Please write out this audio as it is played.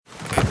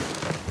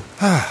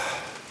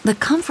The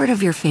comfort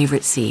of your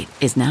favorite seat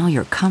is now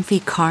your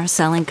comfy car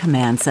selling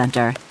command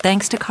center,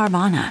 thanks to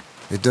Carvana.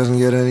 It doesn't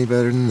get any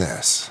better than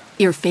this.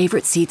 Your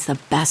favorite seat's the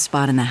best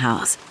spot in the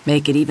house.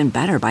 Make it even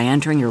better by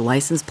entering your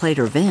license plate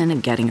or VIN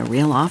and getting a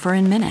real offer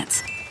in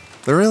minutes.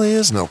 There really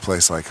is no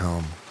place like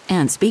home.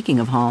 And speaking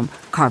of home,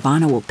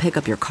 Carvana will pick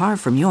up your car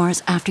from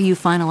yours after you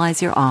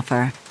finalize your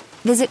offer.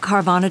 Visit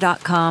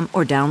Carvana.com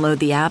or download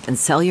the app and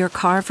sell your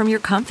car from your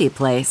comfy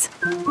place.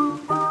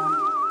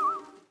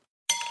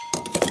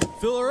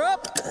 Fill her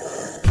up.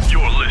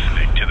 You're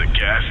listening to the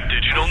Gas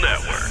Digital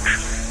Network.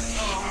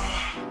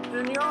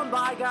 In your own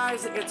Bye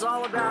Guys, it's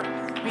all about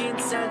being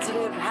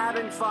sensitive,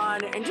 having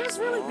fun, and just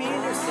really being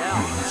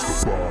yourself.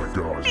 It's the Bye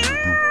Guys,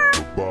 nigga.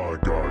 The Bye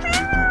Guys,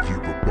 nigga. You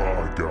the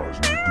Bye Guys,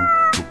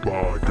 nigga. The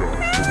Bye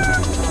Guys,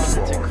 nigga. The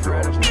Bye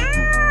Guys,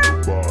 nigga.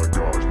 The Bye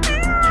Guys,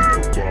 nigga. You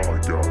the Bye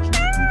Guys,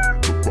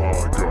 nigga. The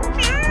Bye Guys,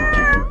 nigga.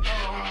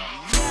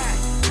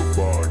 The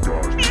Bye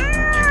Guys, nigga. You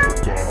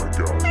the Bye Guys,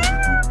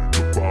 nigga.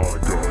 The Bye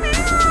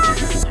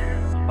Guys,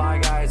 nigga. Bye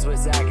Guys with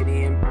Zach and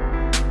Ian.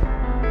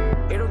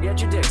 It'll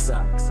get your dick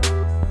sucked.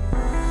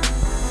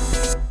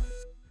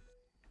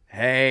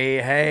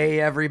 Hey,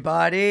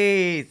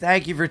 everybody.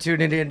 Thank you for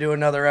tuning in to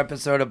another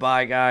episode of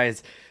Bye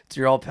Guys. It's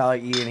your old pal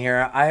Ian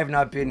here. I have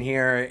not been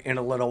here in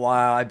a little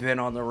while. I've been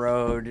on the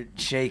road,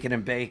 shaking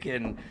and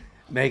baking,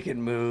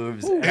 making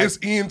moves. Is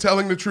Ian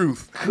telling the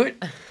truth?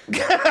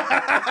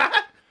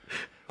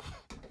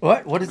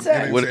 What? What is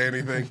that? I didn't say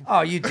anything. Oh,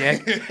 you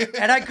dick.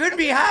 And I couldn't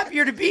be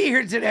happier to be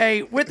here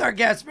today with our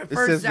guest. But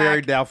first, This is Zach,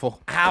 very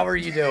doubtful. how are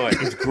you doing?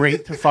 It's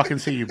great to fucking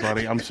see you,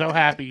 buddy. I'm so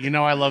happy. You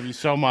know I love you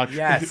so much.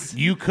 Yes.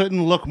 You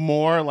couldn't look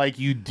more like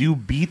you do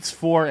beats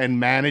for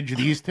and manage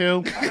these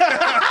two.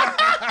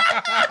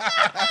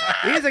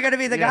 These are going to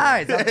be the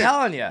guys, I'm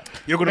telling you.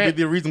 You're going to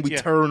be the reason we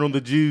turn on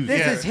the Jews.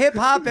 This is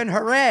hip-hop and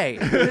hooray.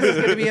 This is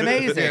going to be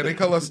amazing. Yeah, they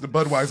call us the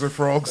Budweiser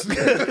frogs.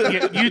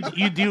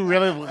 You do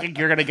really think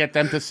you're going to get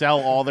them to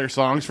sell all their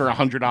songs for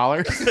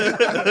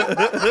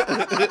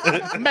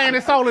 $100? Man,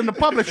 it's all in the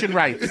publishing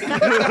rights.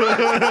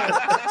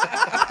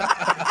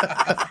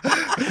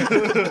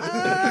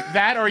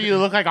 That or you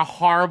look like a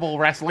horrible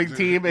wrestling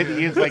team and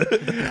he's like,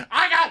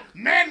 I got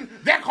men,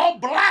 they're called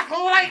Black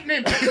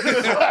Lightning.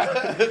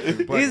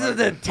 These are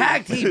the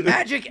tag team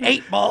Magic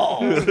 8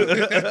 Ball.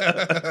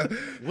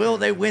 Will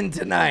they win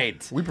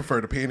tonight? We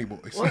prefer the Panty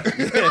Boys. Oh,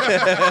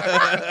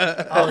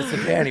 it's the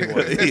Panty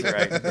Boys.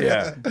 That's right.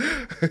 Yeah.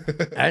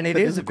 And it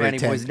is the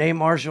Panty Boys. Name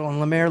Marshall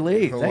and LeMaire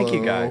Lee. Thank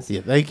you, guys.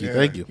 Yeah, thank you.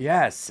 Thank you.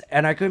 Yes.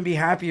 And I couldn't be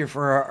happier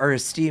for our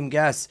esteemed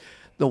guests,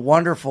 the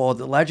wonderful,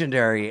 the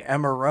legendary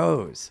Emma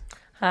Rose.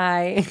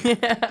 Hi.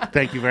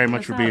 Thank you very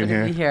much for being To be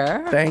here.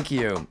 here. Thank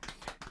you.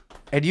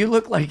 And you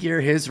look like you're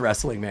his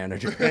wrestling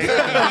manager.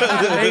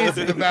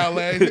 The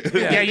valet.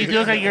 Yeah, you do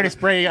look like you're going to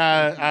spray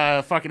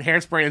fucking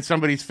hairspray in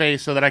somebody's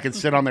face so that I can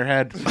sit on their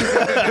head.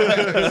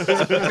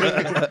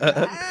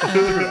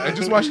 I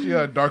just watched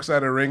the Dark Side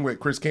of the Ring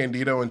with Chris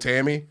Candido and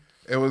Tammy.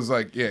 It was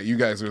like, yeah, you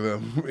guys are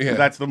them. Yeah.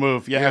 That's the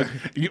move. Yeah.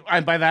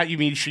 And by that, you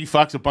mean she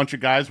fucks a bunch of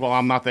guys while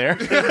I'm not there?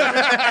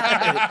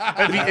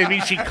 It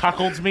means she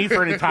cuckolds me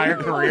for an entire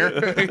career.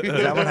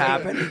 Is that what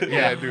happened?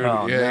 Yeah, dude.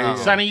 Oh, no.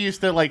 Sonny used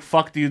to like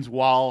fuck dudes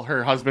while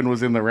her husband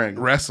was in the ring.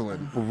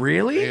 Wrestling.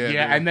 Really?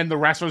 Yeah, And then the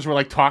wrestlers were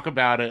like talk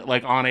about it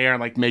like on air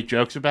and like make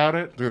jokes about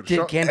it. Dude,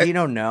 Did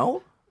Candido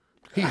know?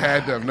 he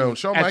had to have known.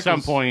 Shawn At Michaels,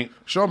 some point.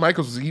 Shawn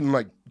Michaels was eating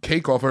like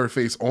cake off her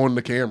face on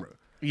the camera.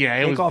 Yeah,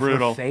 it Take was off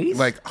brutal. her face?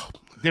 Like,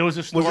 There was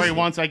a story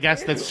once, I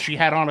guess, that she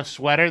had on a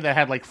sweater that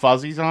had like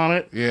fuzzies on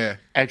it. yeah.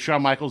 And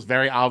Shawn Michaels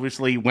very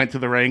obviously went to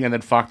the ring and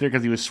then fucked her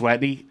because he was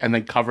sweaty and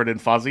then covered in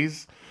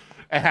fuzzies.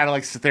 And had to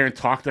like sit there and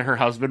talk to her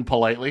husband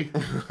politely.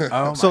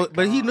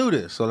 But he knew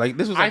this. So like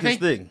this was like his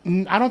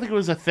thing. I don't think it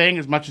was a thing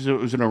as much as it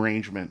was an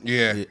arrangement.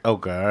 Yeah.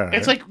 Okay. All right.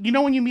 It's like, you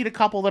know when you meet a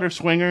couple that are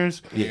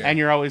swingers and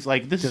you're always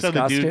like, this is so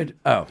the dude. Disgusted?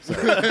 Oh,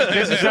 sorry.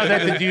 This is so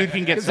that the dude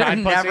can get They're side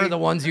never pussy. the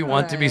ones you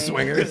want to be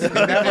swingers.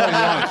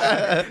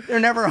 They're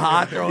never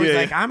hot. They're always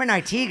like, I'm an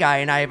IT guy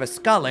and I have a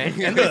skullet,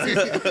 and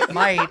this is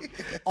my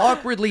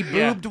awkwardly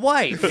boobed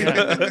wife.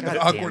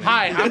 Awkward.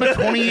 Hi, I'm a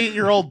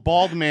 28-year-old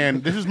bald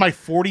man. This is my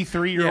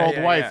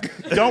 43-year-old wife.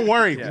 Don't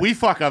worry, we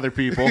fuck other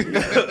people. Would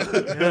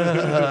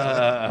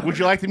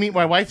you like to meet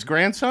my wife's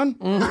grandson?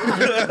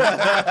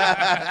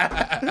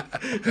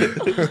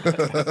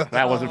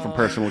 That wasn't from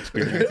personal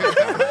experience.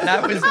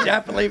 That was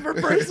definitely for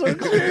personal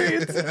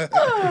experience.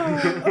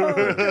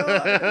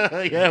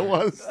 Yeah, it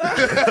was.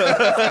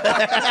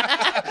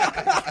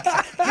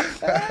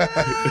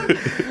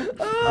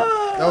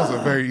 That was a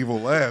very evil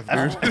laugh,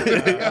 dude.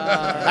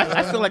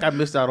 I feel like I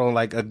missed out on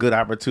like a good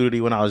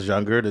opportunity when I was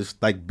younger to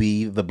like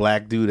be the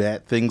black dude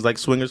at things like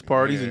swingers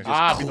parties and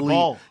just be the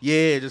ball.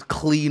 just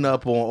clean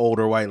up on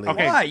older white ladies.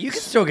 Okay. Why? You can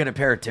still get a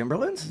pair of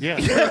Timberlands. Yeah.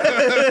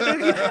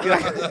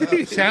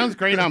 Sounds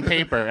great on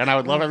paper, and I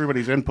would love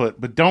everybody's input,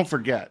 but don't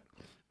forget,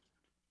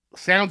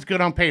 sounds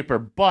good on paper,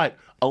 but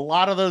a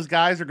lot of those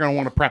guys are going to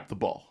want to prep the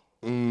bull.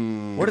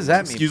 What does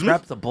that mean? Excuse me?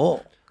 Prep the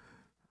bull.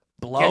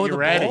 Blow Get you the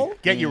ready. bull?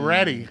 Get you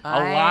ready. A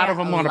lot of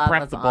them want to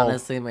prep the bull.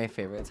 Honestly, my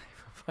favorite type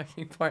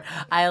fucking porn.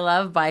 I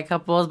love bi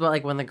couples, but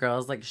like when the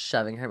girl's like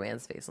shoving her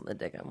man's face on the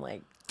dick, I'm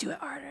like, do it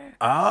harder.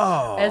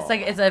 Oh. It's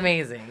like, it's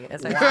amazing.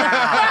 It's like,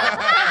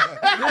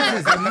 This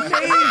is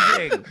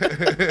amazing.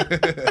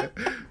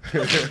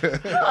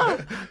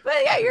 but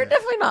yeah, you're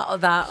definitely not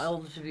that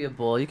old to be a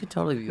bull. You could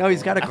totally be. No,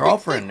 he's got a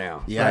girlfriend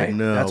now. Yeah, I right?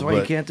 know, That's why you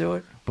but- can't do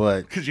it.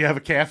 But Because you have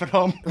a calf at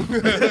home.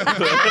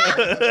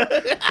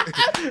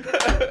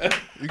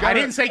 I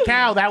didn't say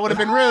cow. That would have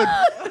been rude.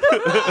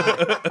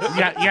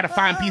 You got a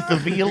fine piece of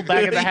veal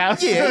back at the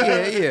house.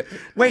 yeah.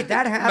 Wait,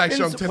 that happens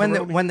young when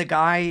tenderoni. the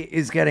guy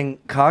is getting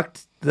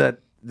cucked that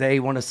they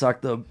want to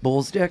suck the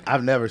bull's dick?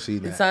 I've never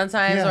seen that.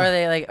 Sometimes, or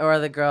they like, or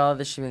the girl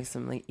that she makes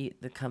them like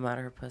eat the cum out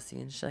of her pussy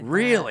and shit. Like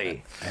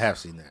Really? I have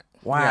seen that.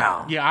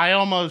 Wow. Yeah, I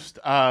almost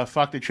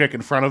fucked a chick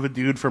in front of a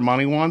dude for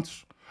money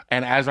once.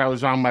 And as I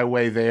was on my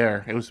way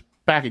there, it was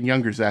back in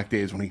younger Zach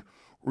days when he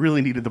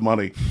really needed the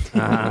money.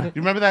 You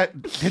remember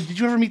that? Did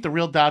you ever meet the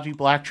real dodgy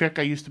black chick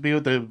I used to be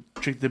with, the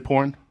chick that did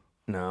porn?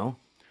 No.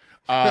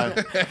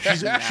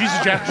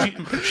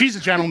 She's a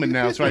gentleman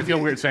now, so I feel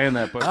weird saying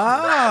that. But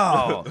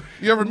Oh.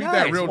 You ever meet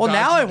that Nice. real Well,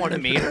 now I dodgy want to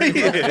dude? meet her.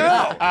 Let's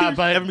go.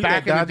 but meet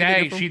back that in the dodgy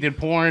day, nigga from- she did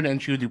porn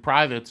and she would do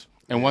privates.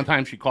 And one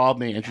time she called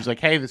me and she's like,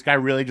 "Hey, this guy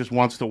really just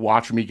wants to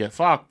watch me get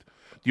fucked.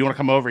 Do you want to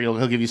come over?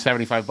 He'll give you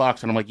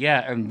 $75." And I'm like,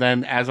 "Yeah." And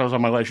then as I was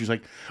on my way, she's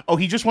like, "Oh,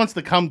 he just wants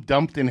to come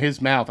dumped in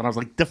his mouth." And I was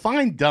like,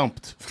 "Define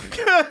dumped."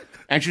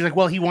 And she's like,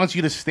 "Well, he wants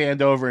you to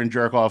stand over and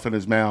jerk off in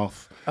his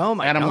mouth." Oh,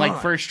 my And I'm like,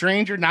 God. for a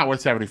stranger, not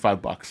worth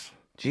 $75.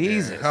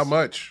 Jesus. How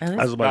much? I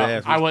was about to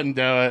ask. I wouldn't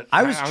do it.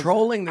 I was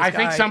trolling this I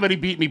think guy. somebody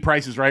beat me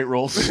Price is Right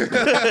rules. I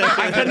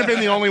couldn't have been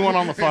the only one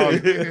on the phone.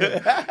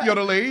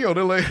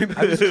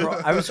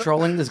 Yodelay. I was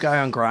trolling this guy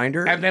on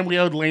Grindr. And then we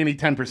owed Laney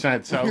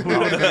 10%. So who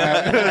would have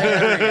that?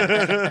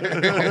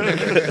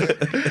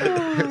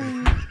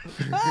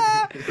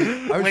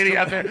 Lady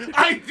out there,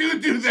 I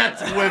do that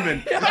to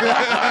women.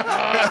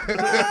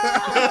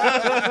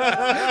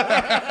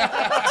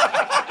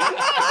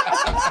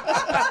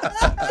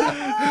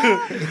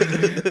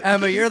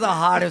 Emma, you're the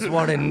hottest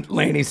one in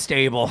Laney's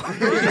stable.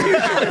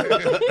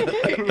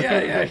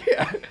 yeah.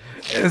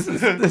 This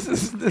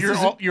is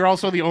You're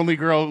also the only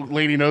girl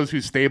Lady knows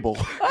who's stable.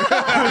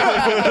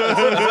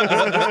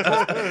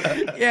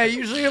 yeah.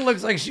 Usually it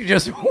looks like she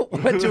just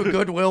went to a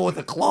Goodwill with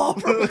a claw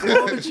from a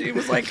claw, and she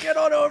was like, "Get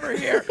on over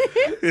here."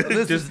 So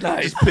this is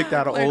nice. Just picked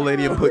out an old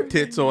lady and put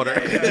tits on her,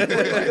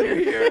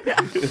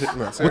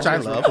 which I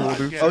love.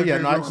 Oh yeah,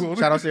 no,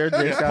 shout out Sarah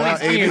J. Shout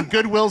out Ian, Amy.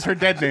 Goodwill's her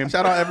dead name.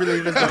 Shout out every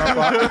lady that's on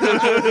our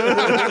podcast.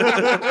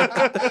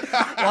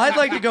 Well, I'd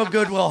like to go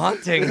Goodwill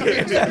hunting.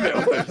 If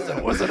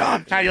it wasn't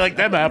on. How you like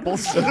them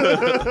apples? You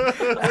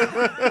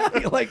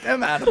like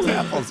them Adam's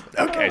apples?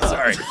 Okay,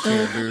 sorry.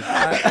 Dude.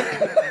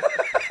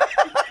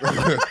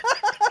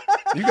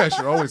 You guys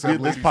should always have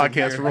This ladies in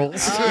podcast here.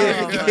 rules.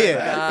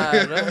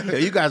 Yeah,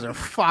 you guys are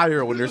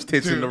fire when there's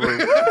tits in the room.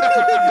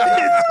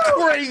 It's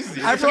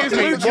crazy. I brought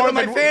blue chew in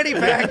my fanny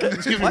pack.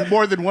 Excuse me,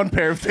 more than one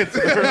pair of tits.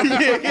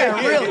 Yeah,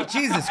 really.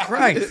 Jesus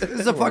Christ. This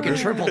is a fucking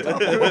triple double.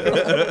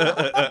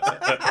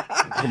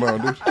 Come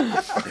on, dude.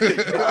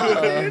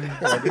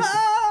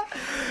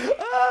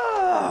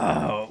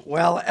 Oh,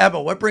 well,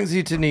 Emma, what brings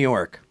you to New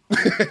York?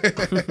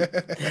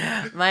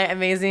 My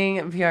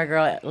amazing PR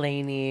girl,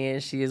 Lainey,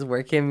 she is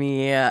working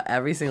me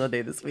every single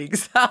day this week.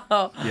 So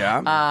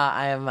Yeah.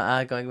 I am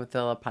going with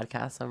the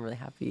podcast. So I'm really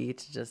happy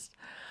to just.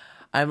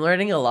 I'm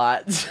learning a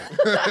lot,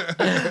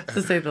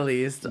 to say the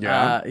least.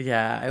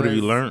 Yeah? What have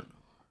you learned?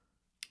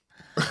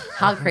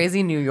 How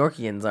crazy New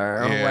Yorkians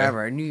are, or Yeah.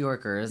 whatever. New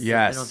Yorkers.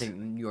 Yes. I don't think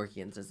New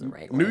Yorkians is the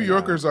right New word.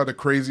 Yorkers are the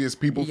craziest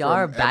people. Y'all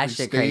are from every batshit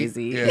state.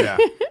 crazy. Yeah.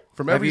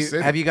 From Have every you,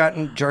 city. have you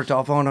gotten jerked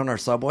off on our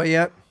subway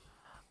yet?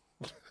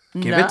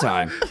 Give No. it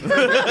time.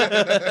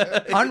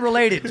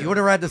 Unrelated. Do you want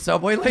to ride the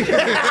subway later?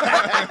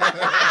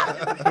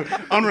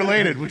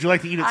 Unrelated. Would you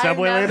like to eat at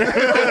Subway I later?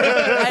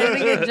 I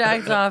didn't get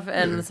jacked off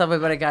in the subway,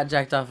 but I got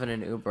jacked off in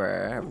an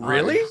Uber.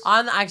 Really?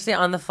 Actually,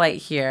 on the flight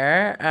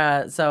here.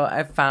 So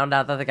I found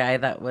out that the guy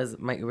that was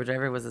my Uber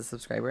driver was a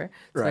subscriber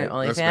to Right.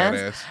 my That's OnlyFans.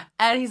 badass.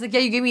 And he's like,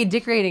 "Yeah, you gave me a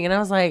dick rating," and I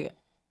was like,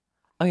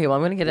 "Okay, well,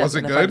 I'm gonna get Was it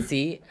it in the front good?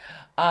 seat."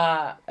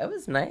 It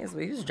was nice,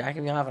 but he was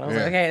jacking me off, and I was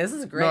Yeah. like, "Okay, this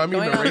is great." No, I mean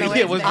Going the on rating. way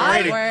It was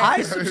backward.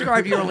 I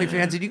subscribed to your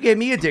OnlyFans and you gave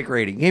me a dick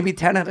rating. You gave me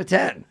 10 out of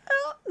 10.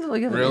 Well,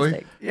 you have a Really?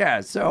 mistake.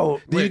 Yeah, so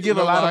Do you Wait, give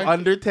no a lot lie? of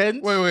under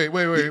 10s? Wait.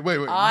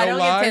 I No don't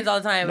lie? get tens all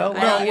the time. No, I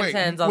don't wait.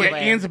 get tens all the Wait,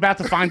 way. Ian's about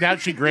to find out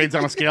she grades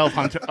on a scale of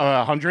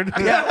 100.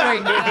 yeah,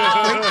 wait,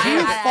 do you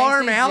I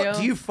farm actually out?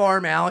 do. Do you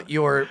farm out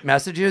your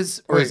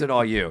messages, or is Wait. it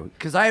all you?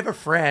 Because I have a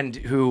friend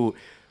who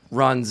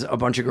runs a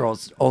bunch of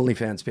girls'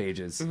 OnlyFans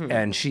pages,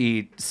 and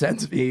she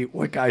sends me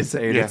what guys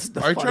say, and Yeah. it's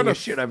the Are you trying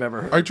funniest to- shit I've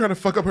ever heard. Are you trying to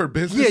fuck up her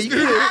business? Yeah,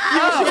 you did.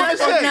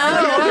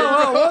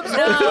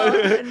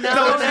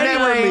 No,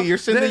 Anyway, you're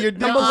sending your the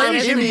dick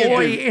Malaysian Indian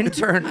boy dude.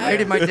 intern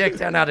rated my dick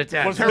 10 out of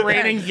 10. Was her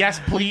rating yes,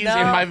 please,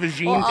 in my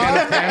vagine? Well, 10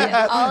 out of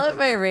 10? all of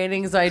my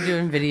ratings I do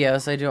in video,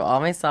 so I do it all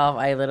myself.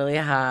 I literally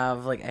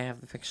have I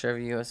have the picture of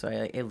you, so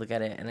I look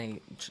at it and I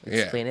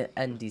explain it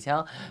in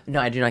detail. No,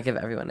 I do not give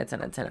everyone a 10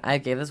 out of 10. I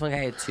gave this one guy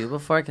a 2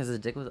 before because his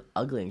dick was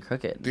ugly and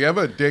crooked. Do you have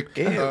a dick?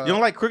 You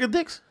don't like crooked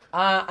dicks?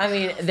 I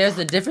mean, there's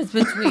a difference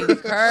between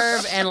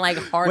curve and like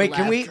hard. Wait,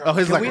 can we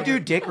left. we do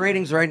dick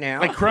ratings right now?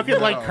 Like crooked,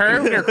 like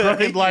curved, or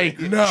crooked, like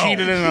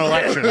cheated in an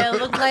election? It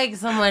looked like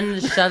someone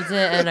shoved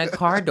it in a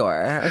car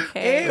door.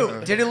 Okay.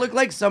 Ew! Did it look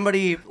like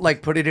somebody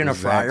like put it in a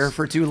fryer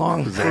for too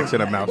long? Zach's in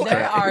a mouth There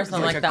trap. are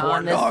some Like like a that.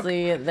 corn dog?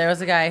 Honestly, there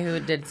was a guy who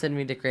did send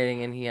me dick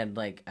rating, and he had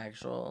like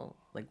actual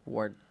like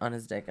wart on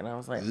his dick, and I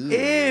was like,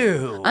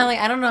 Ew! I'm like,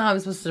 I don't know how I'm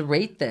supposed to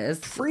rate this.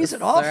 Freeze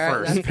it off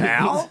sir. first,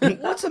 pal.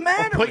 What's the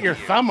matter? Put your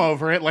thumb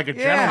over it like a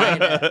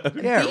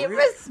gentleman. Yeah, Be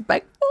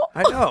respectful.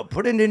 I know.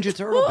 Put a Ninja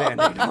Turtle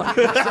band-aid on it.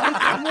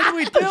 Something. What are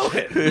we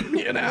doing?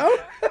 You know?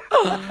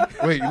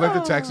 Wait, you let the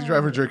taxi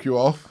driver jerk you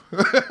off?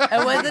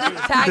 It wasn't a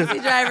taxi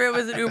driver; it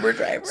was an Uber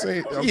driver.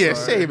 I'm Yeah,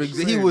 sorry.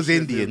 same. He was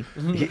Indian.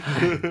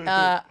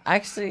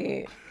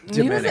 Actually,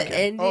 Dominican. he wasn't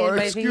Indian, Oh, but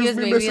I think he excuse was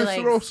me, maybe Mrs.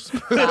 like. Ross.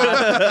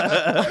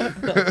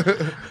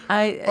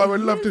 I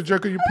would love to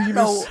jerk on your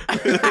penis.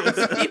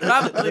 He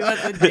probably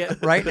was Indian.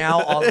 Right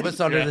now, all of us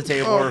under the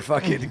table are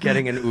fucking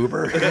getting an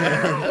Uber.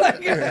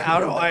 Like, how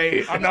do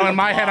I? No, in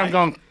my head, I'm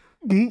going,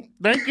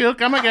 thank you,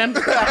 come again.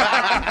 But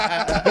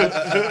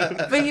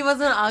he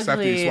wasn't after you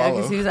ugly swallow.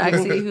 because he was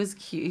actually he was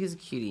cute. He was a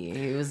cutie.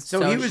 He was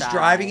So he was shy.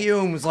 driving you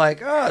and was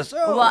like, "Oh, so."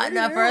 Well, what are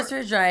no, you first doing?"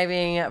 we were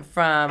driving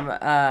from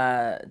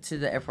to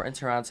the airport in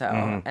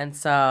Toronto, and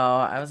so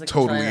I was like,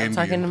 Totally I'm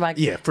talking Indian. to my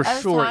Yeah, for I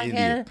was sure talking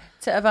Indian.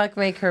 about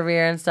my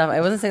career and stuff.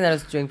 I wasn't saying that I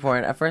was doing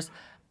porn at first.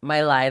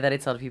 My lie that I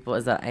tell people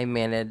is that I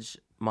manage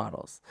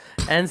models,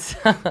 and so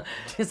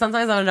because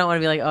sometimes I don't want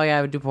to be like, oh yeah,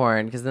 I would do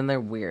porn because then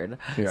they're weird.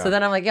 So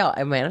then I'm like, yo,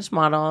 I manage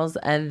models,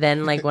 and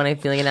then like when I'm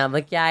feeling it out, I'm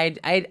like, yeah,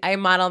 I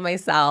model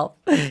myself.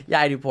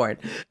 Yeah, I do porn,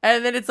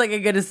 and then it's like a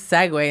good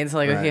segue into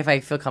like, okay, if I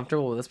feel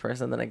comfortable with this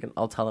person, then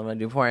I'll tell them I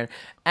do porn.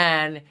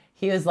 And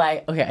he was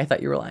like, okay, I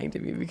thought you were lying to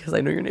me because I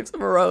know your name's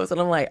Rose,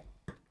 and I'm like,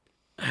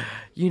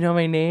 you know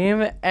my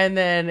name, and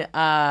then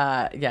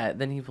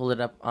then he pulled it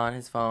up on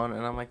his phone,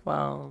 and I'm like,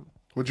 well.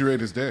 Would you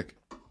rate his dick?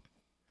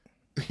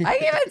 I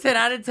give it 10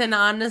 out of 10,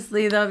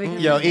 honestly, though.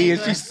 Because Yo, Ian,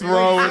 she's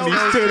throwing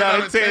these 10 out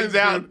of 10s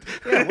out.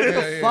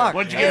 Fuck.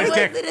 What'd you it get his was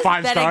dick? an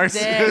 5 aesthetic stars?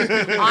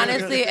 dick.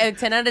 Honestly, a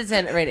 10 out of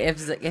 10. Right?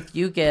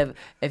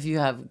 If you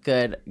have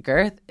good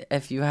girth,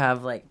 if you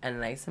have like a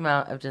nice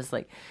amount of just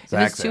like if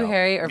it's too out.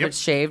 hairy or if it's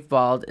shaved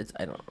bald,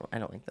 I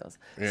don't like those.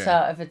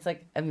 So if it's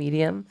like a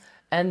medium.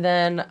 And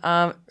then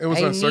It was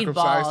I need uncircumcised.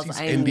 balls. He's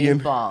I Indian.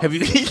 need balls. Have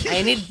you-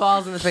 I need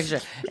balls in the picture.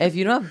 If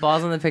you don't have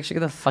balls in the picture, get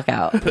the fuck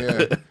out.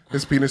 Yeah.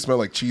 His penis smelled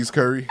like cheese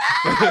curry.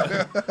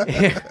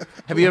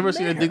 Have you ever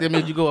seen a dick that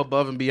made you go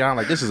above and beyond?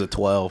 Like, this is a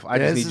 12. I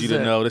just This need you is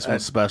to know this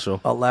one's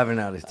special. 11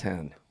 out of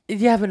 10.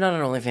 Yeah, but not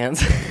on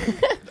OnlyFans.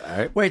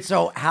 Wait,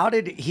 so how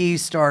did he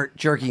start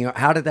jerking you?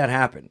 How did that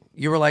happen?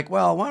 You were like,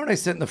 well, why don't I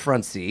sit in the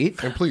front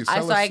seat? And please,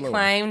 tell So us I slower.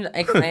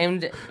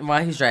 climbed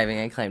while he's driving.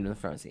 I climbed in the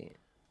front seat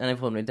and I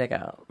pulled my dick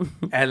out.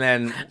 And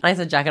then, And I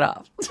said, "Jack it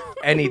off."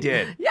 and he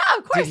did. Yeah,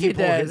 of course Did he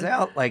pull did. his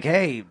out? Like,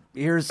 hey,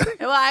 here's.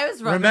 Well, I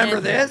was rubbing Remember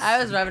it, this? I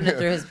was rubbing it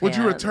through his pants. Would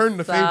you return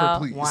the favor,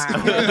 please? Wow.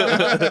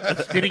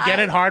 Did he get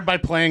it hard by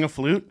playing a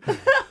flute?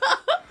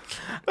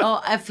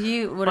 Oh, if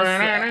he would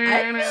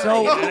have.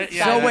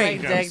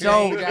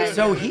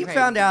 So he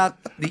found out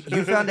that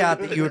you found out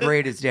that you would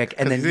raid his dick,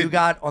 and then you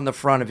got on the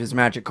front of his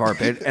magic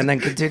carpet, and then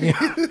continued.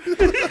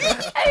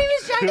 And he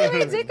was jacking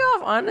my dick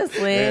off,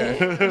 honestly.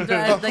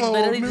 Like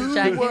literally just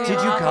jacking me Did you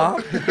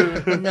off.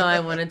 come? No, I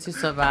wanted to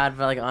so bad,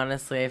 but like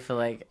honestly, I feel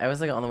like I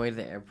was like on the way to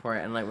the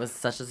airport, and like it was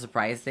such a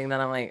surprise thing that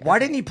I'm like, Why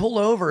didn't he pull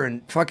over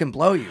and fucking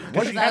blow you?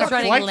 What She I had was a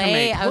running flight to late.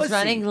 make. I was Pussy.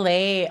 running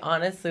late.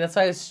 Honestly, that's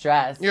why I was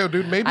stressed. Yo,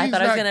 dude, maybe I he's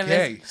thought I was not gonna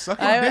gay. miss.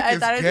 Sucking dick is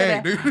thought I was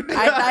gay, gonna. dude.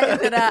 I thought he was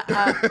gonna.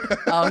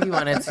 Oh, he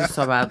wanted to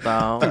so bad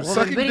though.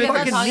 Sucking But he dick kept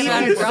on fucking talking about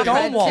needed his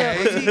girlfriend Stonewall. too.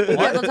 He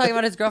kept on talking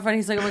about his girlfriend.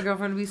 He's like, "Oh, my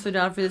girlfriend would be so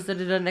down for this. Da,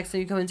 da, da. Next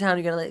time you come in town,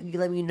 you gotta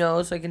let me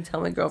know so I can tell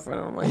my girlfriend."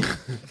 And I'm like,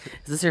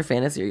 "Is this your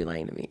fantasy or are you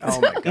lying to me?" Oh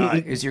my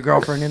god! Is your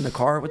girlfriend in the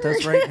car with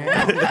us right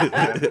now?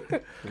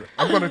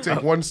 I'm gonna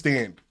take one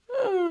stand.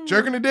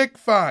 Jerking a dick,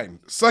 fine.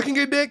 Sucking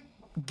a dick,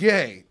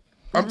 gay.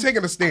 I'm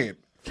taking a stand.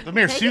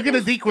 LeMaire, Sugan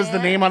Adik was the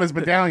name on his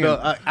medallion. No,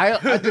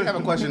 I did have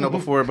a question though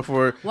before.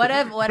 What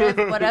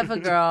if a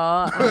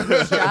girl has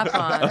a strap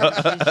on?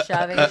 She's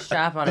shoving a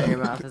strap on in your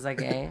mouth. Is that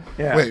gay?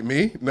 Yeah. Wait,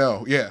 me?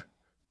 No, yeah.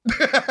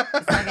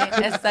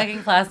 Is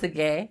sucking plastic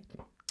gay?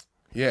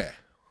 Yeah.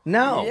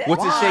 No.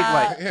 What's it shaped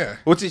like? Yeah.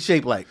 What's it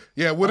shaped like?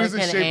 Yeah, what Like is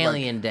it an shaped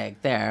alien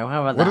dick. There.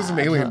 How about like? What that? does an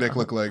alien dick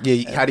look like?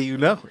 Yeah, how do you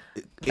know?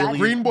 That,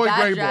 Green boy,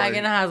 that gray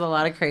dragon boy. has a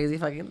lot of crazy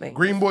fucking things.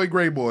 Green boy,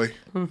 gray boy.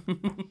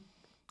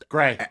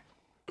 Gray.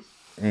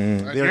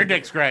 Your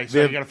dick's gray,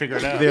 so you gotta figure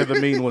it out. They're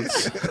the mean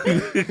ones.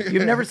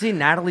 You've never seen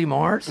Natalie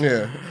Mars?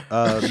 Yeah.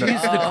 She's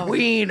the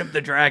queen of the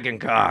dragon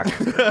cock.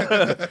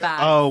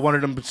 Oh, one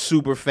of them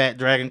super fat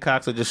dragon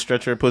cocks that just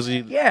stretch her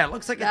pussy. Yeah, it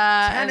looks like a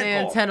And the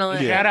tentacle.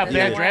 antenna. Shout out the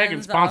Bad ones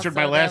Dragon, sponsored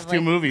by also last have,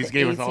 two movies,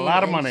 gave us a 18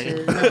 lot of money.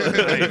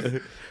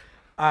 inches.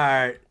 All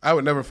right. I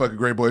would never fuck a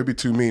gray boy. It'd be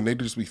too mean. They'd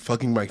just be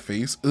fucking my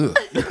face. Ugh.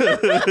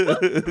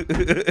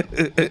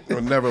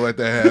 I'll never let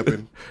that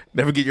happen.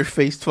 Never get your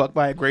face fucked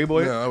by a gray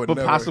boy? No, I would but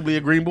never. possibly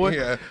a green boy?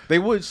 Yeah. They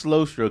would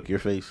slow stroke your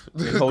face.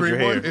 And hold your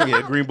Green hair. boy?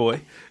 Yeah, green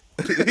boy.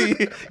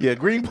 Yeah,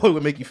 green boy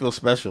would make you feel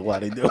special while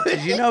they do it.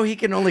 Did you know he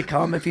can only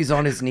come if he's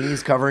on his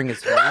knees covering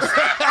his face?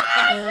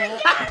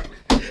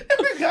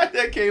 God,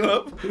 that came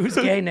up. Who's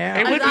gay now?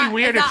 It would be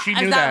weird if she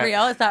knew Is that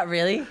real? Is that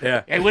really?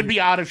 Yeah. It would be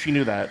odd if she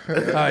knew that. Oh,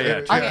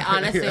 yeah. Okay,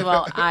 honestly,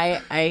 well,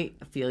 I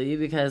feel you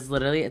because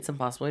literally it's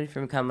impossible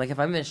for me to come. Like if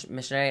I'm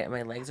missionary and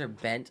my legs are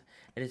bent,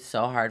 it is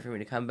so hard for me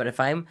to come. But if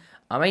I'm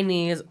on my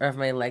knees or if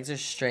my legs are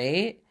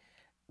straight,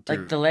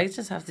 like the legs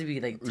just have to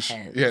be like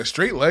tense. Yeah,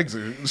 straight leg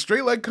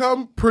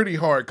come, pretty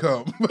hard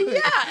come. Yeah,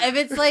 if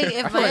it's like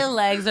if my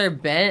legs are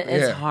bent,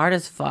 it's Yeah. hard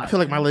as fuck. I feel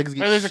like my legs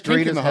get There's a straight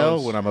kink in as the hell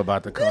hose. when I'm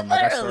about to come.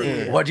 Like, I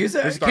start- What'd you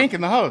say? There's a kink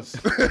in the hose.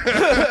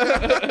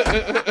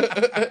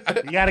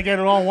 You got to get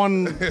it all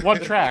one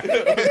track.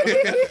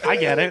 I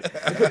get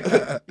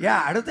it.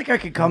 Yeah, I don't think I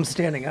could come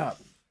standing up.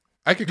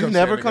 I could You come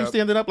never standing come up.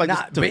 standing up like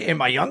Not this. in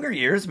my younger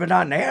years, but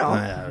not now.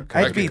 Yeah, okay. I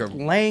I have to be could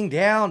come- laying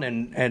down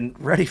and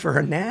ready for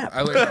a nap.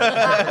 I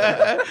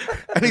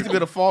I need to be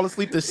able to fall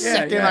asleep the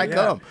second yeah, I yeah.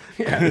 come.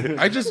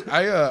 I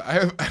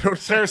don't.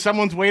 Sir,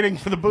 someone's waiting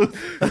for the booth.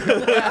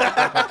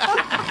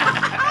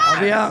 I'll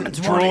be out in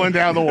 20. Rolling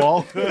down the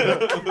wall.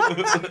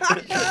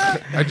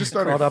 I just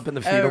started. Caught up in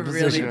the fetal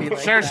position.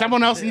 Sir,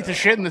 someone else needs to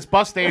shit in this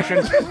bus station.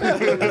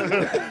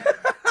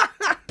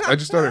 I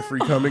just started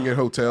free coming in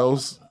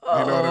hotels. You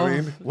know what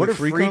I mean? What a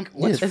free freak! cum?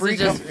 What's This free is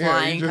just cum?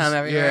 flying you just, cum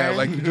everywhere. yeah,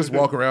 like you just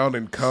walk around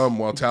and come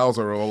while towels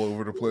are all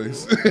over the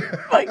place.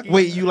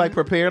 Wait, you like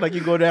prepared? Like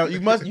you go down,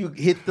 you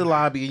hit the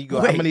lobby and you go,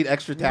 I'm gonna need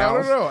extra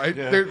towels. No.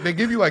 They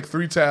give you like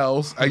 3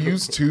 towels. I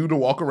use 2 to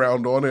walk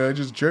around on, and I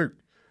just jerk.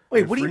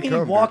 Wait, what do you Free mean you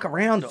cum, walk dude.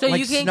 around? So like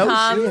you can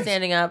snowshoes? come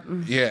standing up.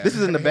 Yeah. This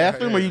is in the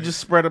bathroom, or you just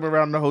spread them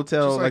around the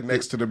hotel, just like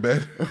next to the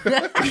bed.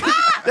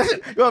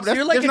 Yo, So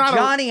you're like a not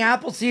Johnny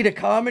Appleseed to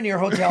come in your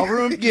hotel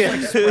room,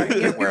 just like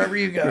spraying it wherever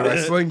you I go.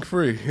 sling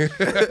free.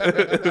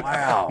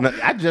 Wow. No,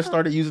 I just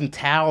started using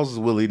towels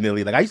willy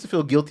nilly. Like I used to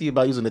feel guilty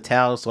about using the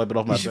towels, so I bit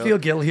off my You should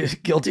belt. feel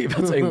guilty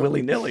about saying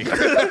willy nilly. And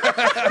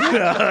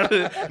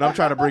I'm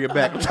trying to bring it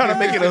back. I'm trying to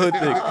make it a hood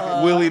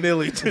thing. Willy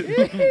nilly.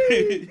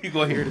 You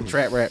go hear the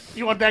trap rap.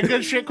 You want that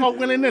good shit called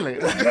Willy Nilly?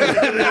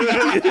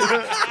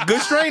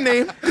 Good strain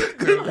name.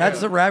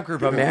 That's the rap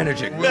group I'm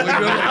managing.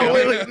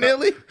 Willy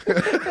nilly.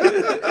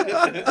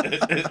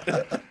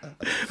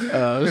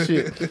 Oh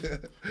shit.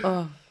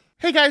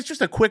 Hey guys,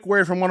 just a quick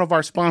word from one of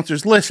our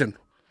sponsors. Listen,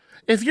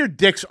 if your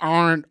dicks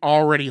aren't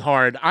already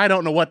hard, I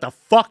don't know what the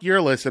fuck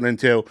you're listening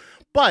to.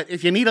 But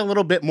if you need a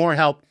little bit more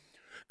help,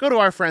 go to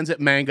our friends at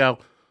Mango.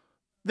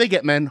 They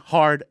get men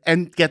hard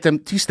and get them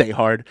to stay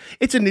hard.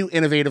 It's a new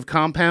innovative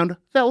compound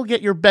that will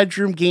get your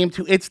bedroom game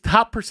to its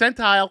top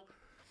percentile.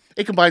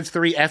 It combines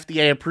 3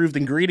 FDA-approved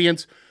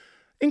ingredients,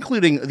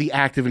 including the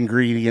active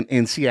ingredient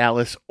in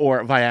Cialis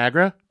or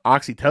Viagra,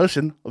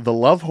 oxytocin, the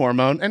love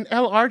hormone, and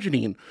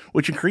L-arginine,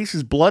 which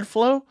increases blood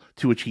flow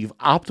to achieve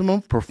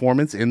optimum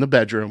performance in the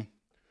bedroom.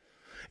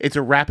 It's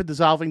a rapid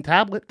dissolving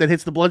tablet that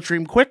hits the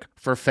bloodstream quick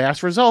for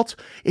fast results.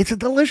 It's a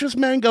delicious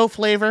mango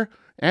flavor,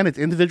 and it's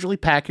individually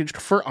packaged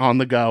for on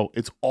the go.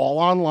 It's all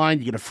online.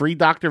 You get a free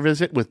doctor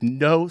visit with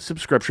no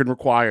subscription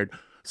required.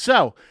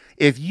 So,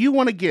 if you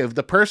want to give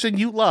the person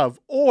you love,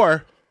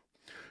 or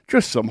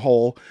just some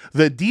hole,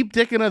 the deep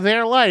dicking of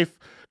their life,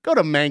 go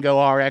to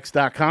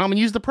MangoRx.com and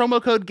use the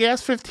promo code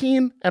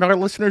GAS15, and our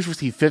listeners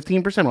receive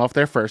 15% off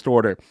their first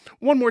order.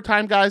 One more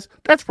time, guys,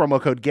 that's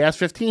promo code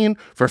GAS15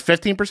 for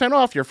 15%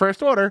 off your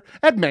first order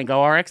at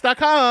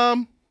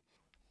MangoRx.com.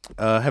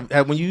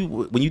 When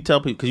you tell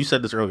people, because you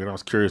said this earlier, and I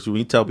was curious. When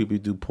you tell people you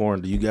do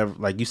porn, do you get,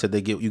 like you said,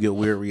 you get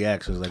weird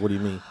reactions? Like, what do you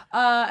mean?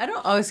 I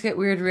don't always get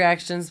weird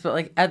reactions, but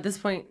like at this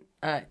point,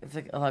 it's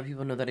like a lot of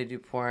people know that I do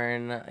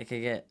porn. Like I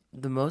get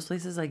the most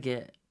places I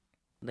get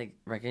like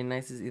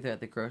recognized is either at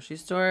the grocery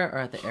store or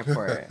at the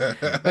airport,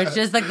 which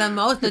is like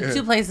the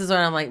 2 places where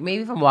I'm like,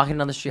 maybe if I'm walking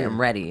down the street, I'm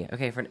ready,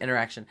 okay, for an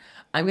interaction.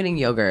 I'm getting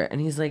yogurt, and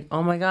he's like,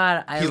 "Oh my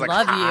god, I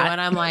love you," and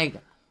I'm like.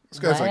 This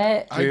guy's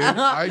like, What?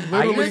 I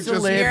literally used to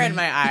just live- Tear in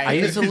my eye. I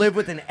used to live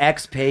with an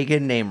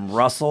ex-pagan named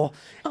Russell,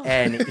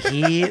 and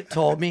he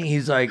told me,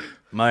 he's like,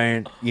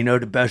 man, you know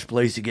the best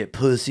place to get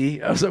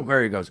pussy? I was like,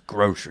 where? He goes,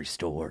 grocery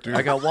store.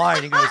 I go, why?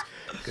 And he goes,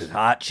 because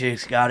hot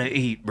chicks gotta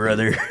eat,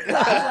 brother.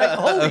 I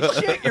was like,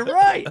 holy shit, you're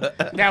right.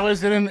 Now,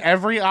 is it in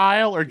every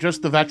aisle or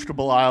just the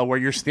vegetable aisle where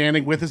you're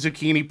standing with a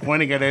zucchini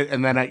pointing at it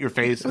and then at your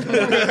face?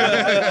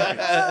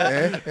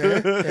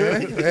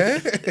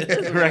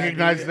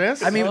 Recognize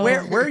this? I mean,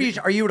 where are you?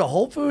 Are you at a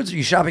Whole Foods or are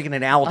you shopping in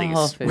an Aldi's?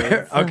 Whole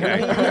Foods.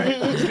 Okay.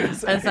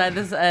 And so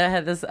I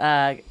had this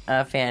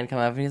fan come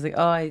up and he's like,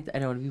 "Oh, I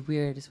don't want to be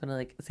weird. I just want to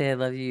like say I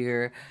love you,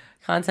 your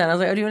content." I was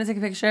like, "Oh, do you want to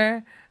take a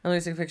picture?" I'm going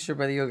to take a picture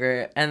by the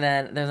yogurt. And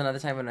then there's another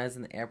time when I was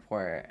in the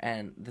airport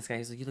and this guy,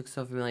 he's like, "You look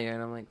so familiar,"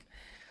 and I'm like,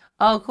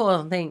 oh,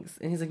 cool, thanks.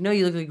 And he's like, no,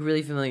 you look like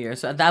really familiar.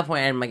 So at that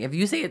point, I'm like, if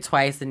you say it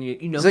twice, then you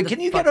know. He's like, can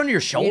you get on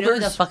your shoulders? You know who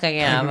the fuck I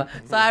am.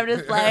 So I'm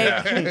just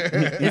like,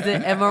 is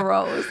it Emma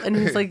Rose? And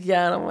he's like,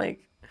 yeah. And I'm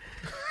like,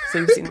 so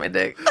you've seen my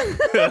dick.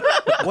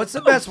 What's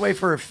the best way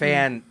for a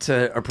fan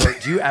to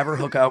approach? Do you ever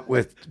hook up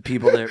with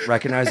people that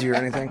recognize you or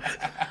anything?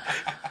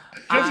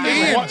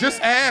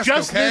 Just ask.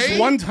 Just okay? this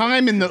one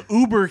time in the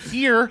Uber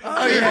here.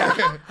 Oh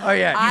yeah. Oh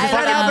yeah. You I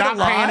said love,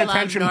 not paying I love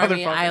attention, normie,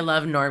 motherfucker. I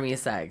love normie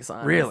sex,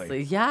 honestly.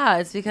 Really? Yeah,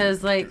 it's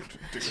because, like...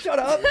 Shut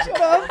up.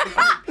 Shut up.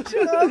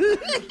 Shut up.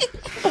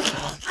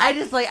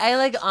 I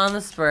like on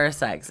the spur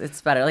sex.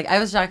 It's better. Like, I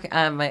was talking...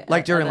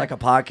 Like during like a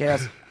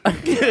podcast.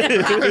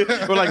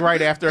 Or like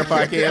right after a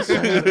podcast.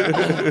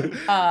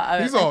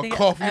 He's all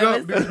coffee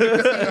up.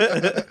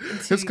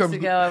 2 weeks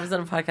ago, I was on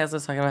a podcast. I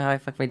was talking about how I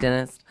fucked my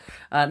dentist.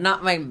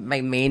 Not my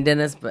main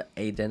dentist, but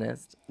a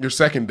dentist. Your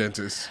second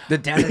dentist. The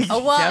dentist.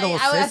 Oh, well, dental I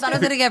thought I was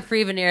assistant? going to get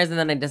free veneers, and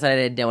then I decided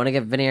I didn't want to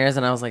get veneers,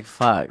 and I was like,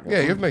 fuck.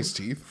 Yeah, you have nice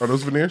teeth. Are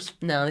those veneers?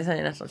 No, these are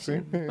natural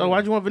teeth. Oh,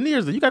 why'd you want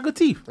veneers then? You got good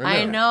teeth.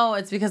 I know.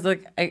 It's because,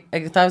 like, I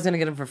thought I was going to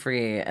get them for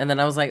free, and then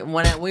I was like,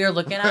 when we were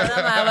looking at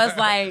them, I was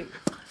like...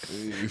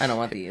 I don't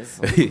want these.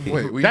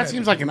 Wait, That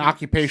seems like an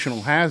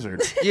occupational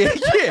hazard.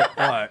 Yeah.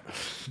 What?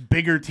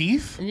 Bigger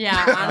teeth?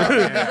 Yeah,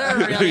 honestly, these are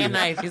really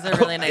nice. These are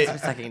really nice for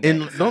sucking dick.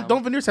 And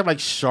don't veneers have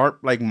like sharp,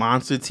 like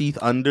monster teeth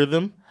under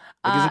them?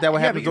 Like, isn't that what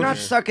Yeah, but happens? you're not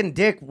sucking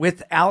dick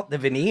without the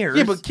veneers.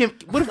 Yeah, but Kim,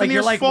 what if like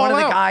you're veneers like fall one of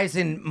the out? guys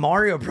in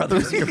Mario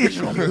Brothers, the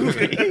original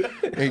movie.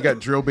 And you got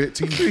drill bit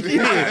teeth.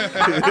 Yeah,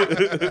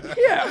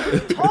 what are you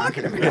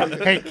talking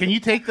about? Hey, can you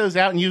take those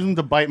out and use them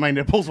to bite my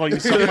nipples while you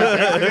suck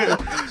my dick?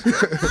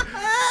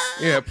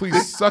 Yeah,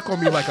 please suck on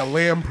me like a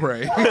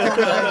lamprey. Oh my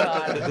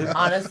God.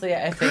 Honestly,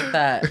 I think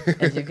that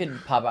if you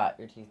could pop out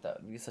your teeth,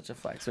 that would be such a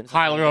flex.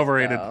 Highly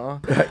overrated.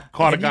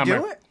 Caught a Can you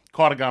do gummer. it?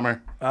 Caught a gummer.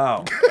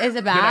 Oh, Is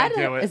it bad?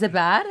 do it? Is it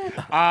bad?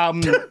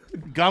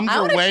 Gums I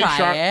are wanna way try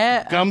sharp.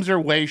 it. Gums are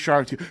way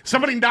sharp too.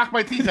 Somebody knocked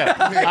my teeth out.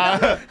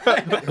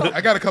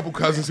 I got a couple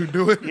cousins who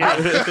do it.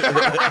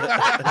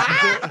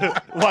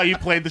 While you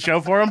played the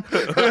show for them.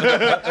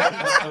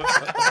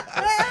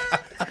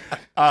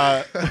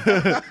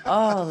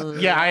 Oh.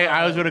 Yeah,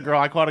 I was with a girl.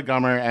 I caught a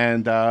gummer,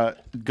 and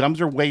gums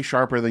are way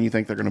sharper than you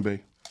think they're going to be.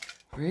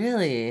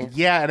 Really?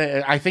 Yeah,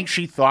 and I think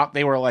she thought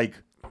they were like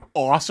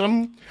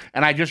awesome,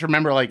 and I just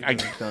remember like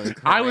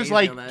I was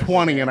like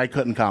 20 and I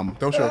couldn't come.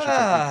 Don't show us your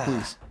technique,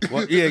 please.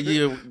 Well,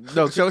 yeah.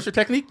 No, show us your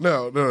technique.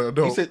 No, don't.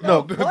 He said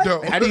no.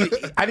 Don't.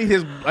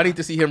 I need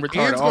to see him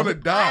retarded. Ian's gonna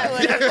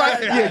die.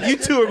 Yeah, you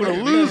two are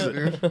gonna lose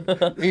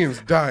it. Ian's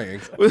dying.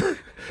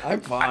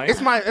 I'm fine.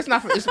 It's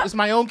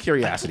my own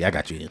curiosity. I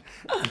got you, Ian.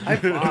 I'm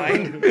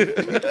fine.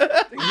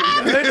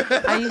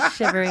 Are you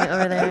shivering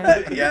over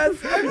there? Yes,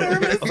 I'm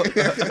nervous.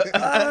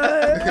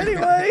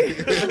 Anyway,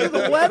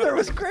 the weather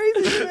was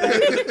crazy today.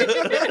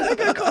 I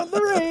got caught in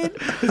the rain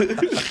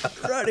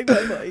riding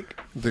my bike.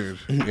 Dude,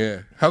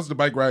 yeah. How's the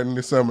bike riding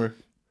this summer?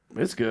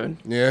 It's good.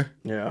 Yeah?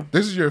 Yeah.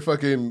 This is your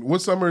fucking...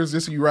 What summer is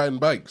this you riding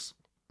bikes?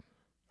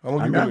 How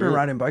long I've you been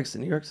riding bikes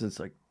in New York since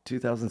like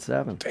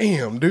 2007.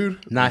 Damn, dude.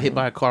 Not hit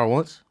by a car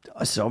once.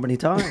 So many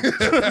times.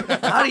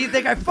 How do you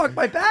think I fucked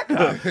my back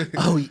up?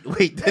 Oh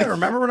wait, Yeah,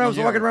 remember when I was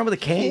walking around with a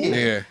cane?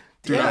 Yeah.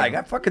 Dude, Yeah, I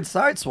got fucking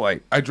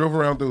sideswiped. I drove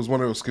around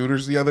one of those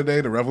scooters the other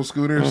day, the Revel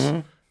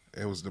scooters.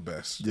 It was the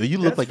best. you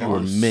look like you were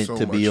meant So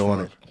to be much on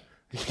fun. it.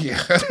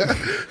 Yeah.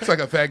 It's like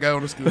a fat guy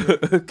on a scooter.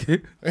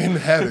 In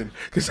heaven.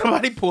 Could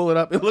somebody pull it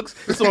up?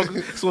 It's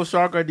on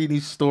Shark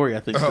Gardini's story, I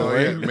think. Oh, so,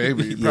 right? yeah,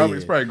 maybe. Yeah.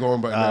 It's probably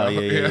going by now. Oh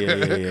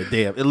yeah.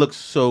 Damn, it looks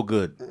so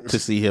good to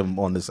see him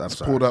on this. I'm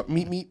sorry. Pulled up,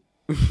 meet.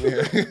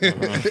 Yeah.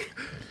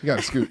 You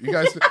gotta scoot. You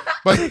guys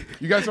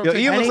don't Yo, take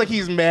Ian looks like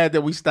he's mad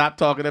that we stopped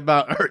talking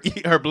about her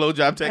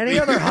blowjob technique. Any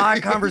other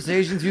hot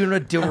conversations you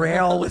want to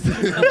derail with?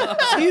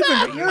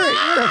 You're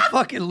a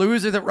fucking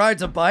loser that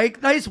rides a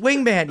bike. Nice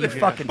wingman, you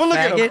fucking But look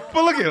faggot.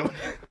 at him.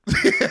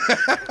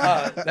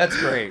 That's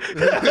great.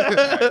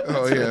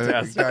 Oh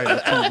yeah, the guy in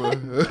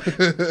the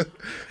tuba.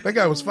 That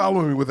guy was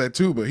following me with that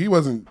tuba. He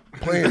wasn't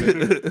playing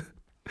it.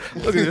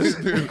 Look at this.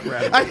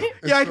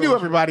 I knew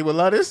everybody would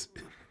love this.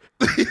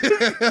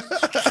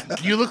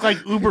 You look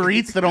like Uber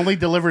Eats that only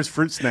delivers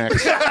fruit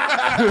snacks.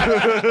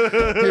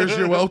 Here's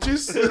your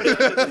Welch's.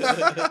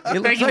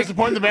 Thank you for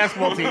supporting the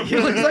basketball team. It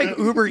looks like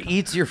Uber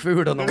eats your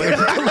food on the way to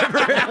deliver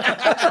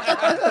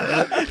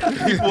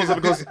it. He pulls up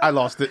and goes, I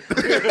lost it.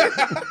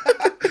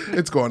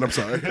 It's gone. I'm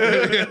sorry.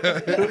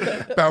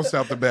 Bounced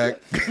out the back.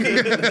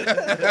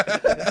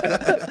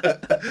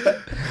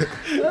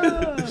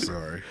 I'm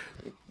sorry.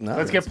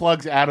 Let's get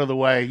plugs out of the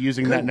way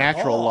using that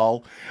natural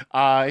lull.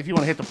 If you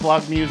want to hit the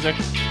plug music.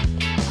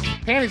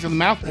 Panties in the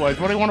Mouth Boys,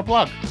 what do you want to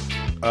plug?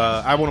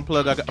 I want to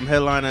plug, I'm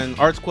headlining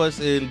Arts Quest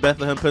in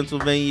Bethlehem,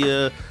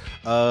 Pennsylvania,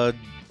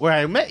 where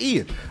I met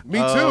Ian. Me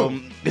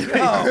too.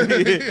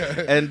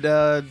 And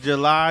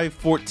July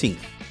 14th.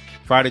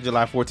 Friday,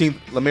 July 14th.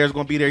 LeMaire's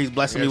going to be there. He's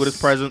blessing me with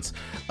his presence.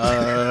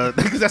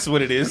 Because that's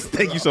what it is.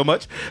 Thank you so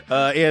much.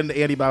 And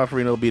Andy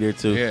Balafarino will be there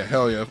too. Yeah,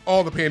 hell yeah.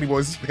 All the Panty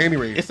Boys. It's Panty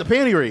Raid. It's the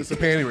Panty Raid. It's the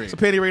Panty Raid. It's the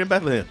Panty Raid in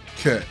Bethlehem.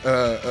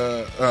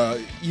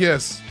 Okay.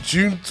 Yes,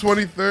 June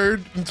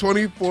 23rd and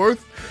 24th,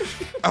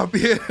 I'll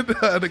be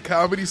at the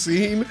comedy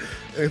scene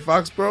in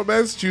Foxborough,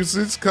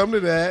 Massachusetts. Come to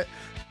that.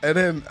 And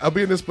then I'll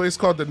be in this place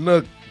called The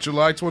Nook,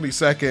 July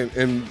 22nd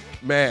in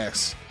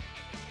Mass.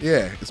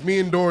 Yeah, it's me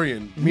and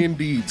Dorian. Me and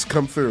Deeds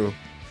come through.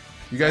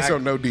 You guys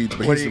don't know Deeds,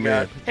 but he's the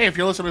man. Hey, if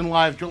you're listening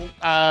live, the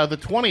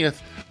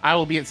 20th, I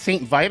will be at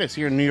St. Vitus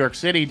here in New York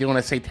City doing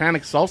a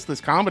Satanic Solstice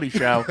comedy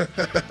show.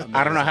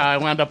 I don't know how I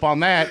wound up on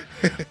that.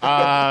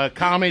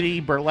 Comedy,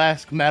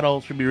 burlesque, metal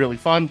should be really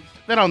fun.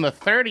 Then on the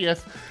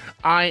 30th,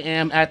 I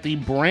am at the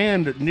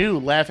brand new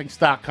Laughing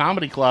Stock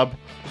Comedy Club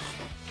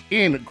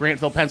in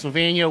Grantville,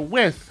 Pennsylvania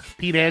with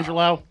Pete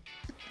Angelo.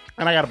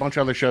 And I got a bunch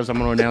of other shows I'm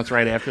going to announce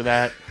right after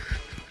that.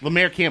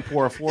 LeMaire can't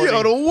pour a 40.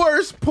 Yo, the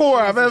worst pour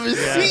I've ever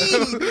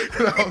seen.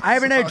 I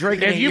haven't had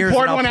drink in If 8 you years,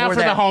 poured and I'll one out pour for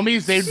that. the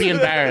homies, they'd be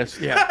embarrassed.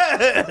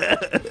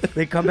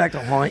 They come back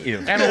to haunt you.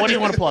 Emma, what do you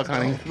want to plug,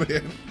 honey?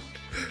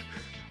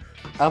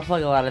 I'll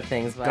plug a lot of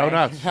things, but Go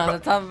nuts. on the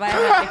top of my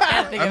head, I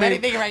can't think of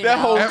anything right That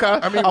now. whole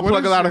I'll what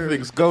plug a is lot of your-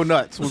 things. Go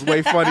nuts was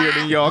way funnier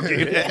than y'all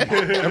get.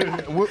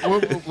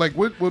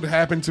 What would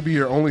happen to be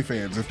your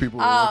OnlyFans if people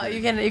were Oh,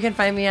 looking? you can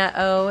find me at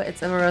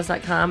it's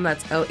emmarose.com.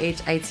 That's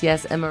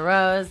OHITS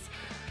emmarose.com.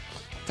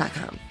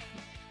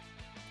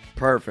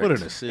 Perfect. What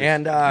an assist.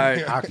 And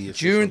Hockey assist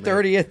June on that.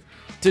 30th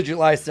to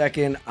July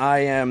 2nd, I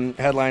am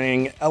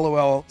headlining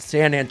LOL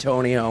San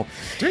Antonio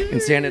in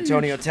San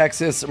Antonio,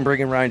 Texas. I'm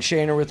bringing Ryan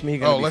Shaner with me.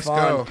 Gonna be let's fun.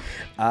 go.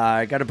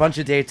 I got a bunch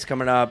of dates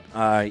coming up.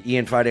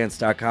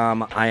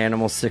 IanFinance.com,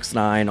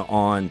 iAnimal69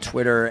 on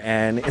Twitter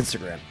and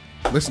Instagram.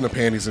 Listen to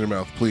Panties in Your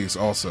Mouth, please,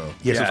 also.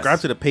 Yeah, Yes. subscribe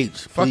to the page.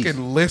 Please.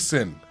 Fucking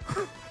listen.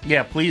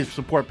 Yeah, please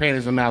support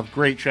Panties in the Mouth.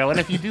 Great show. And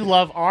if you do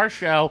love our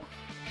show,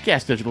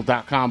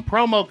 GasDigital.com.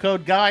 Promo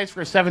code GUYS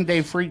for a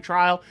 7-day free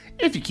trial.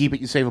 If you keep it,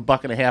 you save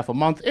 $1.50 a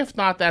month. If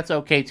not, that's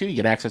okay, too. You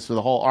get access to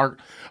the whole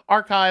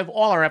archive,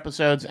 all our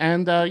episodes,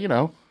 and, you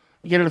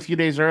get it a few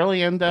days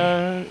early, and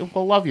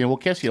we'll love you, and we'll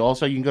kiss you.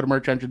 Also, you can go to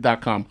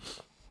merchengine.com,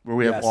 where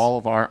we have Yes. all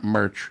of our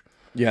merch.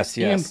 Yes.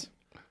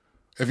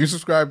 If you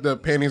subscribe to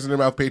Panties in Your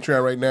Mouth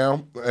Patreon right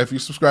now, if you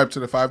subscribe to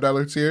the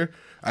 $5 tier,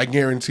 I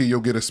guarantee you'll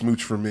get a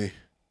smooch from me.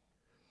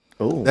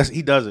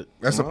 He does it.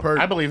 That's a perk.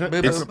 I believe it.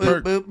 It's a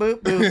perk. Boop,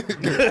 boop, boop.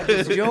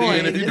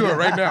 And if you do it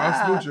right now,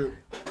 I'll smooch it.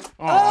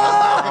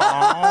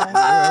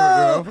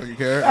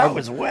 That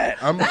was wet.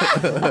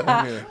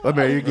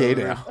 LeMaire, you're gay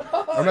now.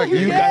 I'm not gay.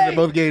 You guys are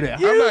both gay now.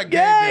 I'm not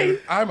gay,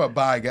 dude. I'm a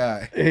bi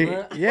guy.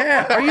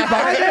 Yeah. Are you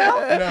bi now?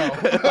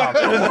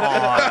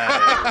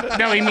 No.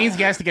 No, he means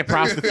he has to get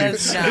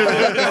prostitutes. I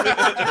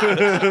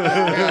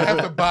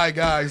have to buy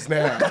guys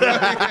now.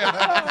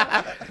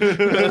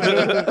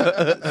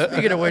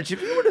 Speaking of which,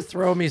 if you were to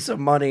throw me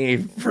some money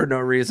for no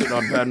reason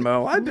on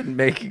Venmo, I've been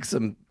making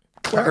some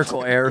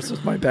clerical errors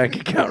with my bank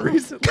account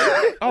recently.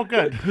 Oh,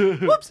 good.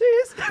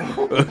 Whoopsies.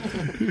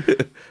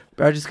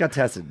 But I just got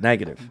tested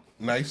negative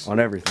Nice. on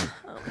everything.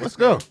 Let's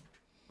go.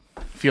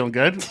 Feeling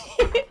good?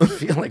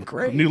 Feeling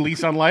great. New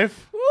lease on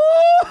life?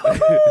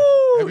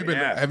 Have you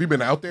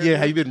been out there? Yeah,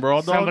 have you been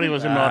raw dog? Somebody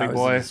was a naughty I was in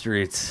boy. the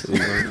streets.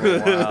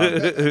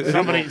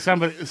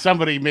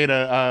 Somebody made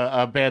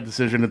a bad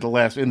decision at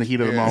in the heat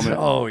of the moment.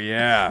 Oh,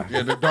 yeah.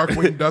 Yeah, the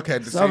Darkwing Duck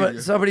had to save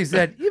you. Somebody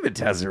said, you've been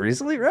tested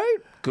recently, right?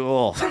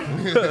 Cool.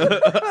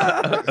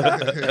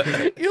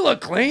 You look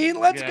clean.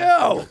 Let's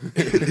go.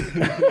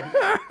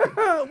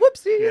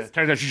 Whoopsies. Yeah,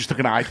 turns out she just took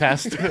an eye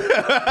test.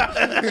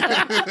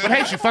 But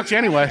hey, she fucked you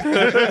anyway.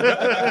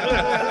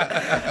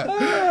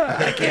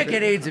 I can't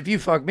get AIDS if you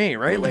fuck me,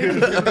 right, lady?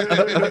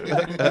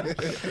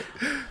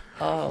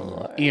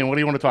 Ian, what do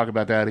you want to talk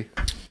about, Daddy?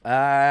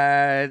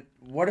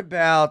 What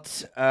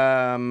about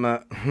I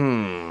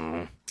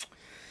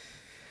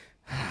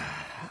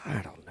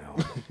don't know.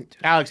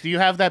 Alex, do you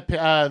have that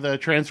the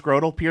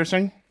transcrotal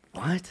piercing?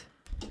 What?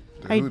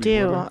 I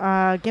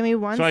do. Give me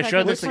one So I second.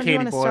 showed this Which to one do you Katie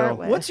wanna start Boyle.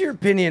 with? What's your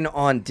opinion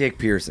on dick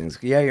piercings?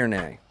 Yay or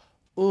nay?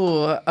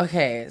 Ooh,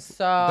 okay.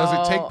 So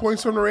Does it take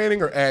points from the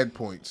rating or add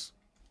points?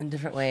 in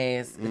different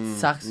ways. It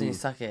sucks when you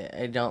suck it.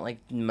 I don't like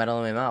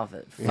metal in my mouth.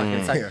 It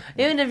fucking sucks.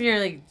 Even if you're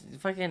like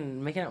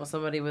fucking making out with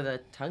somebody with a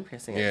tongue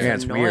piercing,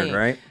 It's annoying. weird,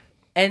 right?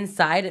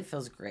 Inside, it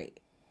feels great,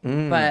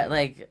 but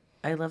like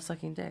I love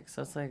sucking dick,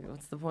 so it's like,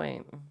 what's the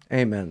point?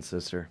 Amen,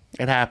 sister.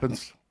 It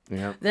happens.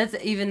 Yeah. That's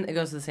even it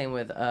goes the same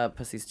with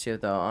pussies too.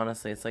 Though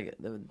honestly, it's like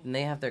when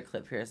they have their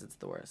clip pierced, it's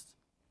the worst.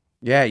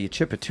 Yeah, you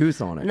chip a tooth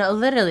on it. No,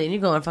 literally, and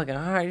you're going fucking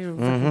hard. You're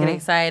fucking getting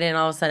excited, and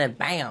all of a sudden,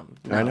 bam!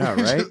 No. I know,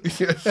 right?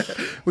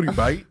 What do you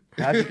bite?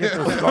 How'd you get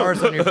those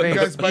scars on your face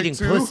guys bite eating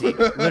too? pussy?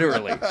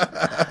 Literally.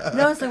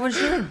 No, it's like when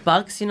she like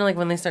bucks, like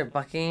when they start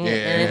bucking,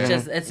 and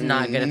it's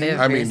not good. If they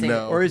have I mean, piercing,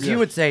 no. Or as you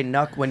would say,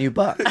 nuck when you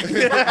buck. That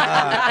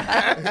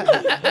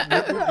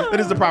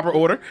is the proper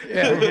order.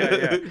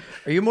 Yeah.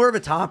 Are you more of a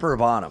top or a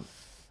bottom?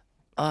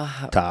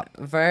 Top.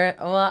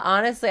 Well,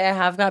 honestly, I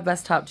have got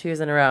best top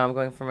 2s in a row. I'm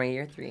going for my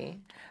year 3.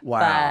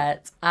 Wow.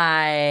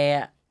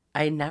 But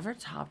I never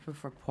topped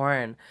before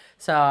porn.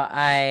 So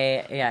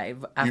after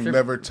You've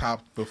never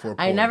topped before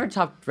porn? I never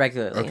topped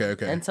regularly.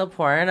 Okay. Until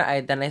porn,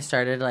 I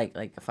started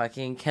like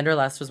fucking Kendra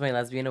Lust was my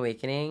lesbian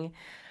awakening.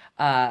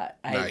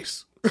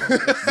 Nice. So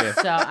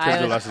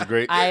Kendra Lust is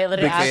great. I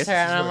literally Big asked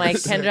fan. her, and I'm like,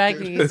 Kendra,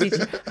 can you teach?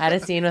 I had a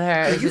scene with her.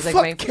 And she was like,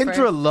 my Kendra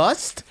first-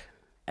 Lust?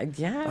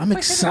 Yeah, I'm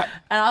excited.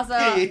 And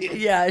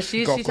also,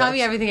 she Go taught me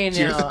flex. everything I knew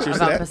Cheers to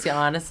about that. pussy.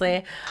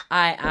 Honestly,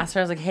 I asked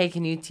her, I was like, "Hey,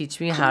 can you teach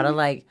me how to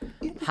like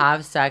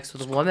have sex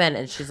with a woman?"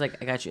 And she's like,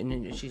 "I got you."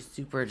 And she's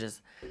super just.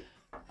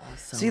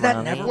 So See, that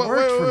mommy. never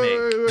worked for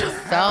me.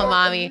 So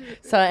mommy.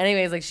 So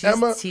anyways, like she's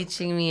Emma-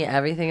 teaching me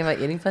everything about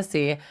eating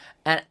pussy,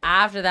 and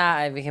after that,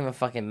 I became a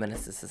fucking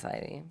menace to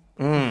society.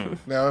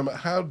 Now, Emma,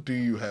 how do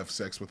you have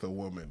sex with a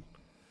woman?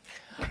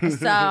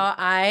 So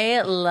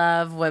I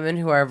love women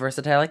who are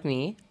versatile like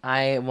me.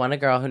 I want a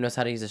girl who knows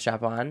how to use a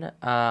strap on.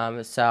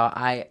 So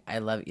I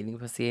love eating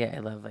pussy. I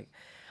love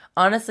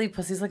honestly,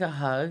 pussy's like a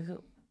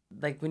hug.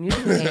 Like when you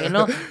do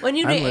anal,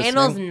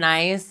 anal's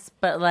nice,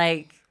 but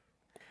like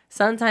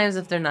sometimes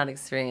if they're not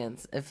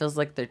experienced, it feels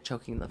like they're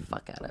choking the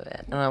fuck out of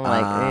it. And I'm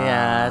like,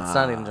 yeah, it's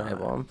not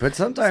enjoyable. But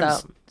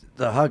sometimes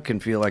the hug can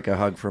feel like a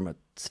hug from a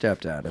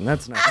stepdad, and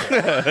that's not.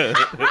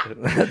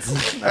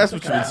 That's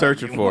what you've been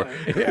searching for.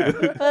 But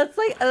it's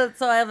like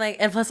so I'm like,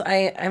 and plus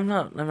I'm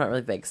not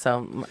really big,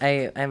 so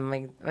I'm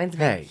like mine's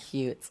very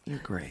cute. You're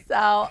great.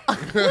 So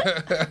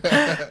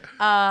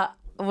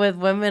with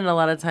women, a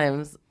lot of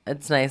times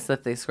it's nice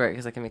if they squirt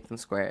because I can make them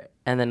squirt,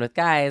 and then with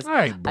guys, All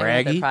right, I can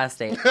make their braggy.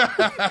 prostate.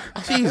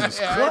 Jesus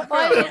Christ. Well,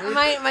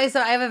 I mean,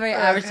 so I have a very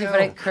average teeth, but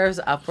it curves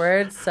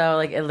upwards, so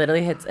like it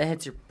literally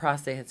hits your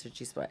prostate, hits your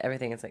G spot,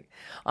 everything. It's like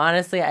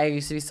honestly, I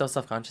used to be so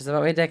self conscious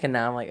about my dick, and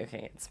now I'm like,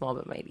 okay, it's small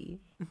but mighty.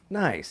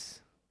 Nice.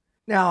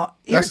 Now,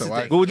 here's the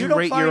thing. What would you don't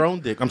rate find- your own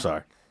dick? I'm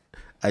sorry.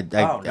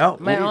 Oh, no.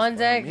 My Please, own by all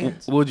dick.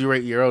 means. What would you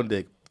rate your own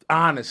dick?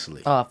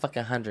 Honestly. Oh,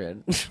 fucking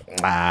 100.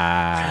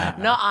 Ah.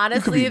 No,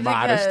 honestly, be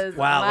modest. because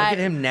Wow, look at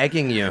him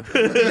negging you.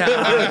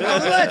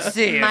 Let's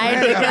see. my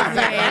dick is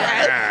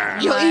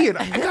made. Yo, Ian,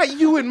 I got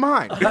you in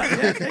mind.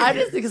 I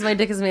just because my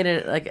dick is made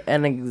it like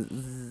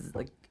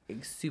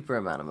super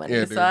amount of money.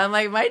 Yeah, so dude. I'm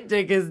like, my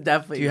dick is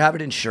definitely. Do you have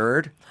it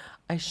insured?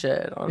 I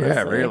should. Honestly.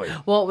 Yeah, really.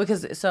 Well,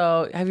 because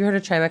have you heard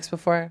of Trimex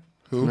before?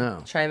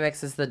 No.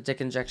 Trimex is the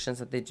dick injections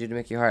that they do to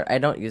make you hard. I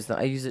don't use them.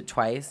 I use it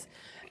twice.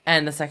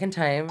 And the second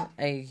time,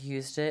 I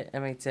used it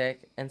in my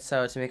dick, and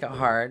so to make it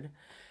hard.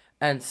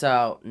 And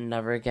so,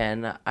 never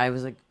again. I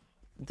was like,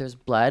 there's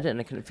blood, and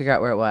I couldn't figure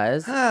out where it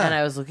was. And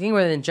I was looking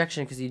where the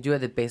injection, because you do it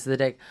at the base of the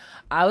dick.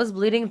 I was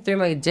bleeding through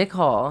my dick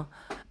hole.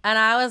 And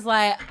I was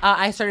like,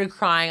 I started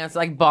crying. I was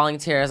like bawling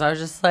tears. I was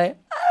just like,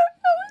 I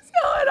don't know what's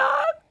going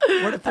on.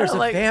 What if there's a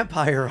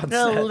vampire on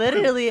No, set?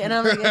 literally, and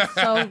I'm like, it's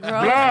so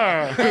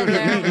gross. And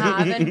there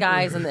have been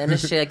guys in the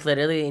industry, like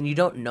literally, and you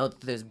don't know that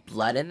there's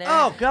blood in there.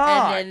 Oh,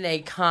 God. And then they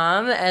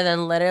come, and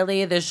then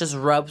literally, there's just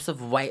ropes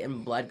of white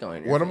and blood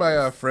going. One of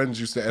my friends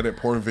used to edit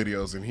porn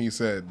videos, and he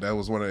said that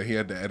was he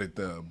had to edit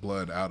the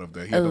blood out of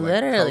there. He had to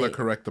literally color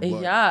correct the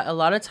blood. Yeah, a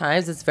lot of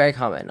times it's very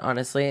common,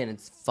 honestly, and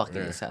it's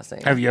fucking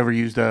disgusting. Have you ever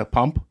used a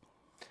pump?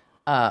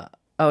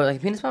 Oh, like a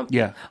penis pump?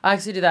 Yeah. I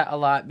actually do that a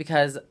lot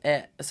because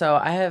so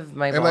I have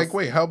my And balls. like,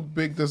 wait, how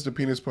big does the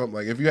penis pump?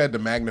 Like, if you had to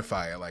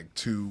magnify it like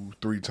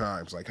 2-3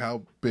 times, like,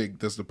 how big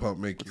does the pump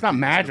make? It's not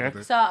magic.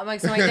 So my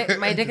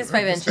dick is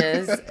 5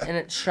 inches and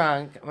it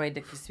shrunk. My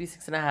dick used to be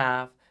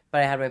 6.5,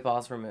 but I had my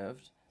balls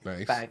removed.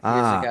 Nice. Back years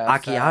ago.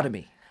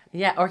 Achiotomy.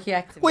 Yeah,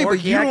 orchiectomy. Wait,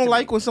 but you don't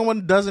like when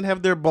someone doesn't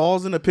have their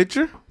balls in a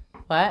picture?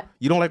 What?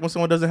 You don't like when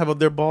someone doesn't have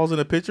their balls in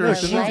a picture? No, or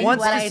she something? like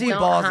Wants what to I see don't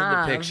balls in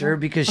have. the picture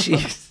because she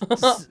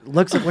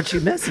looks at what she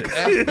misses.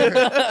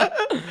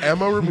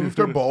 Emma removed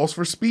her balls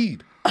for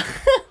speed. Do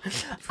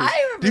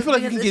you feel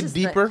like you can get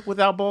deeper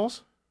without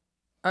balls?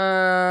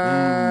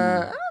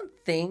 I don't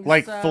think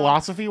Like so.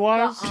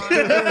 philosophy-wise?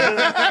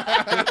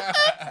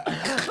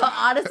 But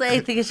honestly, I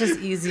think it's just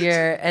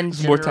easier and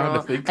More time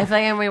to think. I feel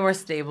like I'm way more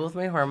stable with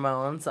my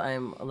hormones.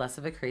 I'm less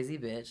of a crazy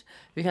bitch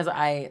because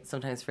I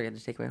sometimes forget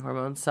to take my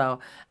hormones. So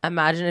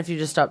imagine if you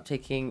just stop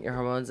taking your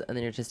hormones and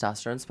then your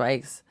testosterone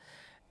spikes.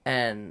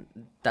 And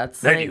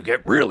that's Then like, you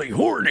get really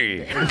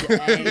horny.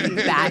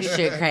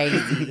 batshit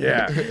crazy.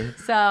 Yeah.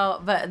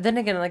 So, but then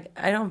again, like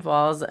I don't have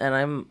balls and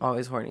I'm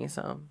always horny.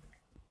 So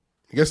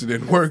I guess it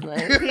didn't work.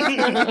 like,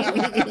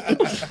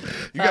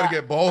 You got to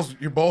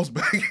get your balls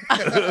back.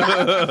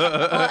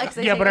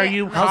 Yeah, but are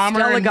you How calmer?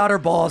 Stella and- got her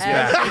balls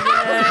back.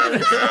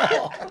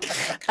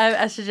 I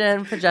have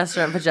estrogen,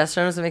 progesterone.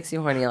 Progesterone is what makes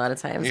you horny a lot of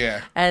times.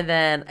 Yeah. And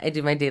then I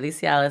do my daily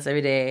Cialis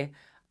every day,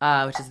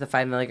 which is the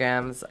 5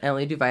 milligrams. I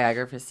only do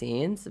Viagra for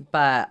scenes,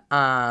 but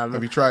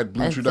Have you tried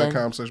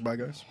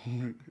bluechew.com/byguys?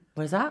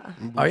 what is that?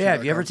 Oh, yeah.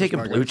 Have you ever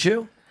taken Blue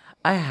Chew?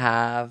 I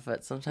have,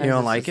 but sometimes You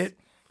don't it's like just- it?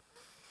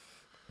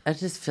 I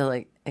just feel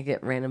like I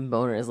get random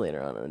boners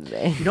later on in the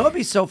day. You know what'd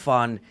be so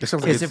fun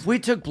sounds like is it's- if we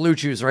took Blue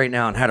Chews right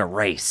now and had a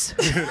race.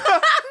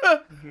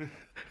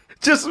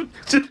 Just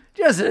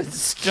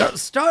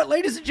start,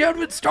 ladies and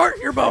gentlemen, start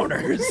your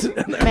boners.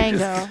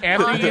 Mango.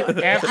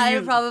 I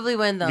would probably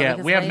win though. Yeah,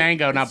 because we have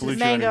mango, not blue chew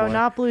Mango, anymore.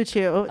 not blue chew.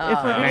 If we're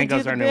gonna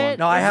Mango's do our the new one. bit,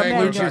 No, I have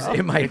mango. blue chews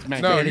in my.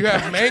 No, you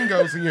have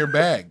mangoes in your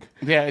bag.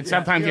 Yeah, and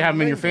sometimes you have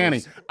them in your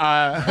fanny.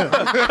 Now,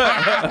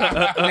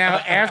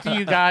 after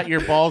you got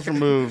your balls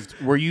removed,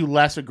 were you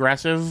less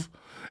aggressive?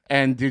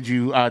 And did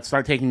you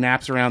start taking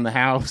naps around the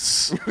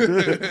house?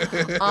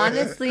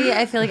 Honestly,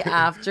 I feel like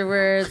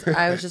afterwards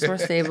I was just more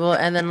stable,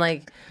 and then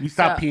like You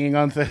stopped peeing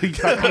on you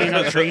stopped peeing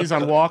on trees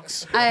on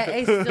walks.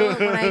 I still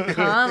when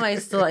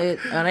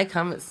I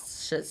come,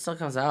 shit still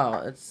comes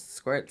out. It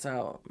squirts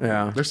out.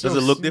 Yeah. Does it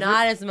look different?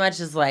 Not as much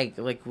as like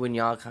when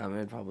y'all come.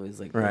 It probably is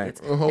like Right. It's,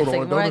 Hold it's on,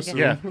 like don't more assume.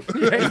 Yeah.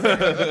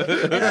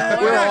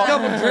 We're a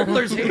couple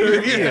dribblers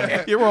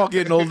here. You're all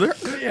getting older.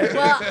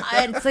 Well,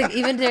 it's like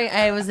even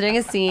I was doing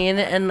a scene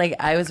and like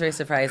I was very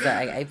surprised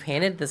that I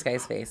painted this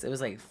guy's face. It was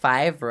like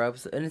 5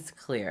 ropes and it's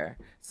clear.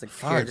 It's like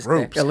pure 5 just clear.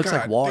 ropes. It looks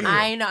like God water. damn.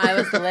 I know. I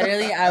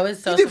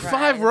was so You did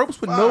surprised. 5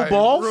 ropes with no 5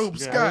 balls?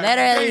 ropes, God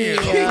Literally.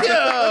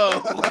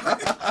 damn.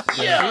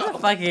 She's a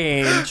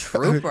fucking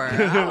trooper.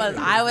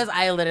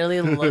 I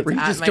literally looked Were you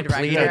at just my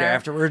depleted director.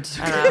 afterwards?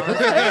 And I was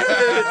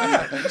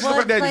like, well,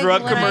 like that it's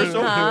drug when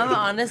commercial.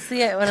 Honestly,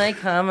 when I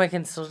come, I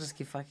can still just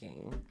keep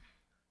fucking.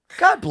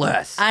 God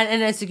bless.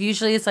 And it's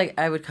usually it's like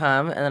I would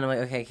come and then I'm like,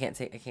 okay, I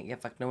can't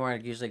get fucked no more.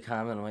 I'd usually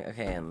come and I'm like,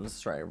 okay, I'm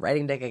just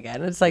writing dick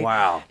again. It's like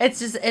Wow. It's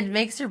just it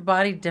makes your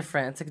body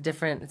different.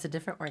 It's a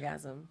different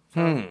orgasm.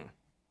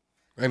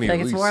 I need Like at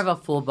it's least, more of a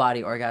full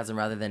body orgasm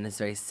rather than it's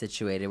very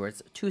situated where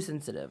it's too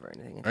sensitive or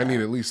anything. I need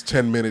at least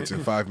 10 minutes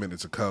and 5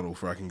 minutes of cuddle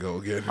before I can go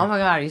again. Oh my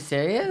god, are you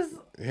serious?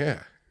 Yeah.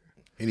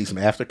 You need some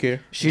aftercare?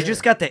 She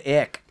just got the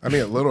ick. I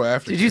mean, a little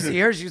aftercare. Did you see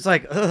her? She was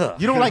like,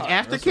 ugh. You don't like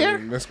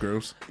aftercare? That's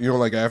gross. You don't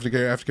like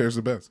aftercare? Aftercare is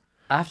the best.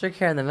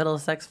 Aftercare in the middle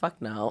of sex?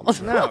 Fuck no.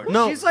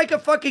 No, she's like a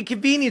fucking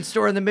convenience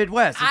store in the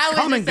Midwest. It's I was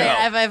come just and go.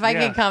 saying, if I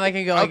can come, I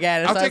can go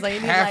again. I'll So I was take like,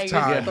 you need like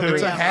halftime. three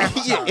It's a hours.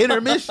 half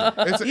Intermission.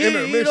 It's an You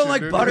intermission. don't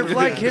like dude.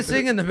 butterfly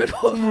kissing in the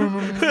middle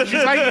of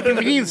She's like a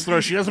convenience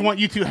store. She doesn't want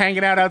you two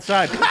hanging out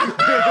outside.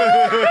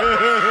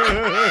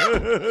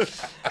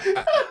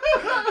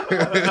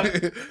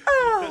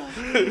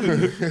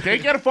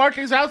 Can't get a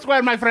Forky's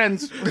elsewhere, my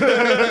friends.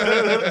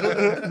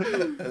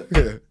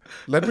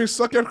 Let me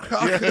suck your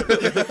cock.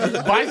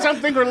 Buy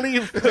something or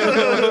leave.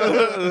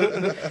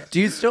 Do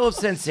you still have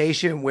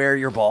sensation where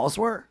your balls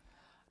were?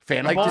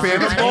 Phantom Like balls?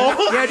 phantom balls?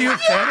 Yeah, do you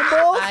have phantom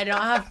balls? I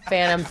don't have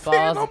phantom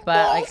balls,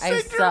 but like I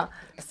saw.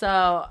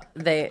 So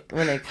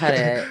when they cut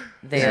it,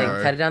 they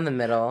like cut it down the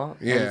middle.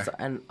 Yeah.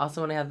 And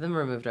also when I had them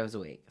removed, I was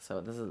awake.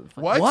 So this is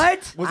What?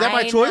 Was that my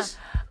I choice?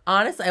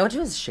 Honestly, I went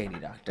to a shady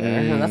doctor.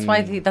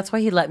 That's why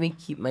he let me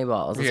keep my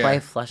balls. That's why I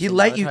flushed. He them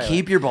let down the you toilet.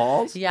 keep your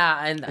balls?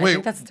 Yeah, and I Wait,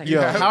 think that's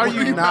Yo, technical. how are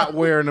you not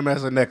wearing them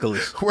as a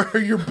necklace? Where are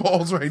your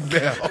balls right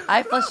now?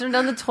 I flushed them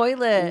down the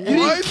toilet. You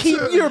didn't keep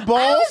your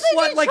balls?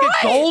 What, like a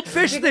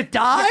goldfish that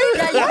died?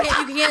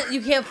 Yeah,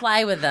 you can't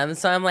fly with them.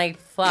 So I'm like,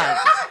 fuck.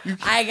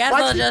 I guess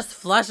I'll just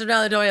flush them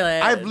down the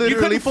toilet. I've You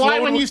literally couldn't fly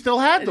flown when you still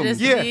had them. just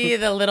see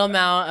the little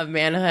amount of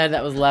manhood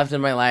that was left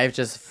in my life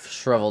just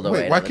shriveled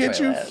away. Wait, why down the can't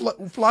you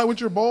toilet. fly with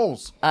your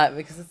balls?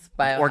 Because it's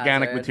biohazard.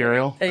 Organic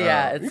material.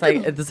 Yeah, it's like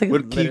it's like. Can you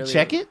literally-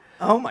 check it?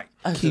 Oh my.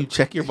 Can you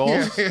check your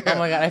balls? Oh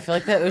my god, I feel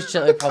like that was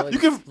like probably. You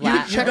can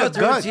flat. Go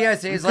through gun. TSA.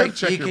 It's You like could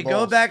check you your could go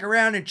balls. back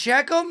around and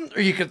check them,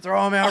 or you could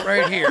throw them out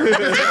right here.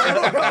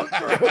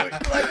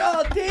 Like,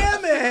 oh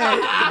damn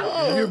it!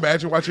 Can you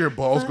imagine watching your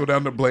balls go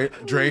down the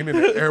drain in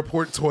an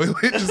airport toilet?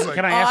 Just like,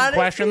 Can I ask a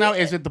question, though?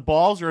 Is it the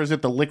balls or is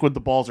it the liquid the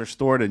balls are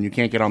stored in you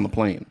can't get on the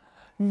plane?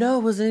 No,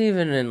 it wasn't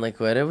even in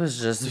liquid. It was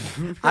just.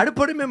 I'd have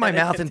put him in my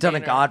mouth and done a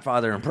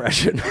Godfather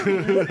impression.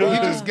 he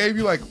just gave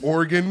you like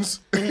organs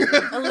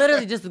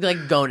literally just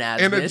like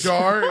gonads. in a bitch.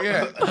 jar.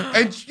 Yeah.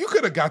 And you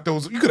could have got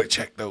those. You could have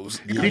checked those.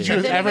 Did you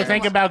ever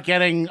think about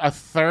getting a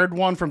third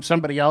one from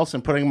somebody else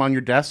and putting them on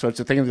your desk so it's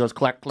a thing that goes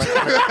clack, clack,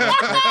 clack,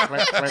 clack,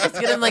 clack, clack? Let's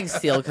get them like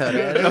seal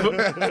coated.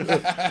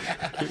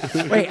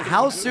 Wait,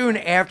 how soon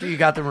after you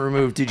got them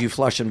removed did you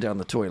flush them down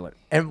the toilet?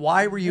 And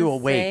why were you The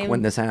awake same-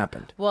 when this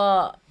happened?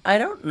 Well, I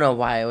don't know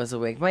why I was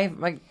awake.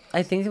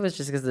 I think it was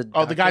just because the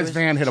The guy's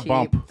van hit a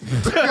bump.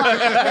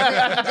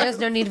 There's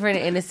no need for an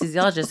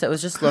anesthesiologist. So it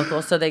was just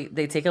local. So they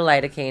take a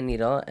lidocaine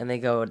needle and they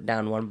go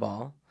down one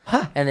ball,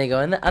 and they go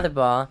in the other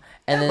ball,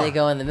 and then they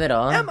go in the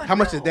middle. How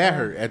much did that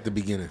hurt at the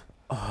beginning?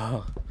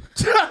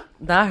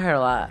 That hurt a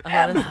lot.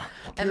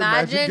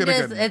 Imagine getting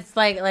just a- it's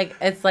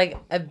like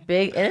a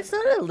big, and it's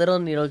not a little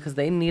needle because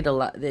they need a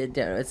lot.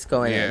 It's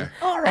going in.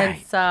 All right.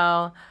 And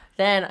so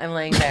then I'm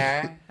laying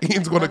there.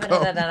 Ian's gonna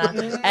come.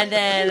 And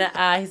then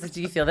he's like,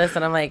 "Do you feel this?"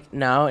 And I'm like,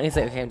 "No." And he's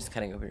like, "Okay, I'm just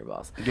cutting open your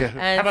balls." Yeah.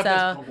 And How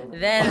about so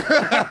then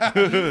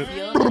you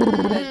feel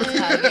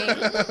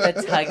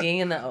the tugging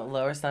in the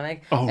lower stomach,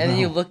 and then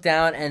you look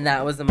down, and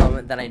that was the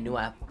moment that I knew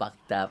I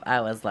fucked up.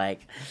 I was like,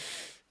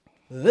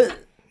 Do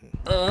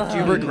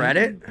you regret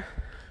it?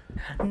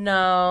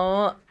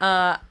 No,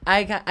 I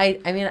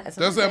mean,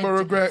 Does Emma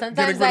regret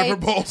getting rid of her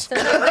balls?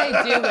 Sometimes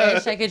I do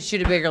wish I could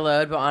shoot a bigger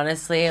load, but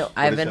honestly,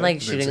 I've been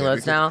like shooting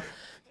loads now.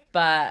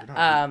 But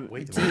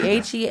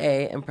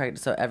DHEA and pregnant.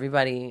 So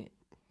everybody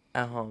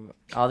at home,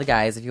 all the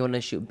guys, if you want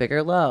to shoot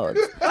bigger loads,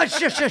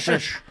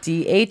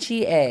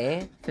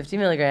 DHEA, 50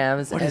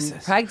 milligrams, and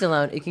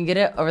Pregdalone, you can get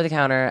it over the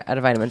counter at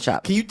a vitamin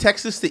shop. Can you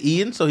text this to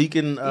Ian so he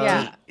can?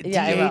 Yeah,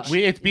 I will.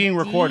 It's being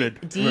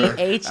recorded.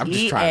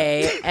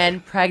 DHEA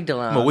and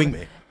Pregdalone. I'm a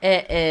wingman.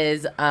 It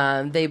is.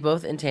 They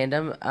both in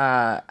tandem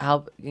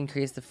help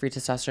increase the free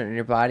testosterone in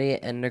your body,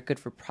 and they're good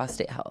for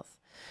prostate health.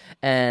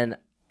 And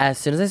as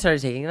soon as I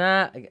started taking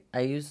that, I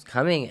used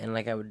cumming, and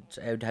like I would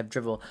have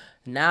dribble.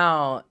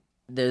 Now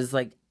there's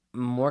like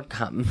more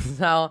cum.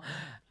 So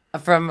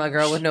from a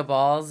girl with no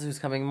balls who's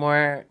coming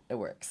more, it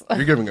works.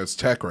 You're giving us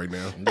tech right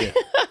now. Yeah.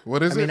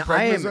 What is it?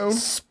 I am Prednisone?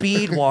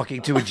 speed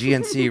walking to a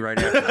GNC right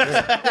now.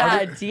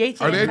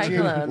 DHEA Are they and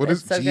Pregdalone. what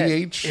is It's so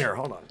good. GH? Here,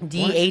 hold on.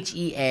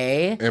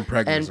 DHEA And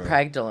Prednisone.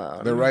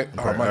 Pregdalone. They're right.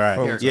 Oh, my All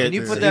phone. right. Yeah, Can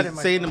you put that in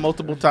my saying it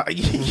multiple times.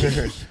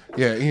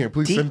 Yeah, Ian,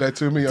 please send that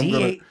to me. I'm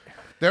gonna.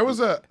 There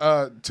was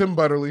a Tim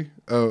Butterly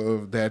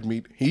of Dad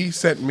Meat. He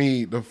sent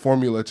me the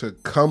formula to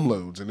cum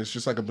loads, and it's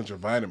just like a bunch of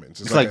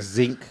vitamins. It's like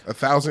zinc.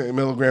 1,000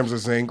 milligrams of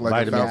zinc, like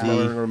Vitamin 1,000 D.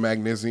 milligrams of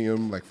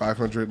magnesium, like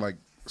 500, like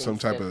some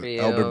type good of for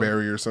you.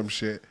 elderberry or some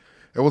shit.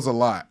 It was a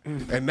lot,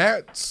 and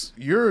that's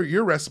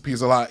your recipe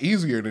is a lot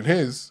easier than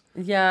his.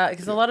 Yeah,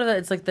 because a lot of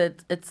it,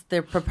 it's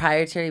their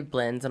proprietary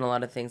blends and a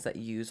lot of things that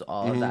use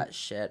all of that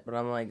shit. But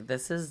I'm like,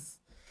 this is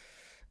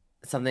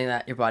something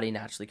that your body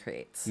naturally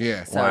creates.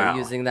 Yeah. So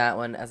using that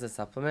one as a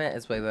supplement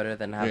is way better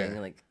than having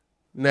like.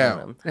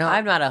 Now,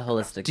 I'm not a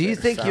holistic. Do you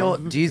bitch, think so.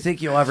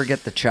 you'll ever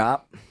get the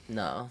chop?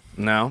 No.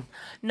 No.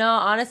 No,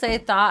 honestly, I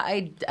thought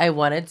I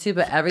wanted to,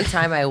 but every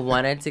time I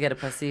wanted to get a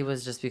pussy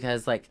was just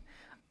because like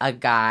a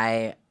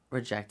guy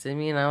rejected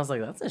me, and I was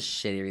like, that's a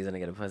shitty reason to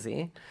get a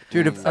pussy.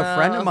 Dude, a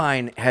friend of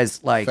mine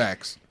has like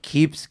Facts.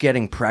 keeps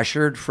getting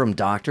pressured from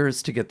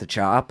doctors to get the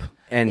chop,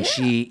 and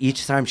she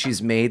each time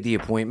she's made the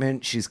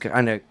appointment, she's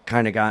kind of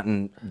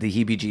gotten the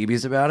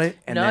heebie-jeebies about it.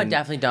 And No, then, I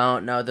definitely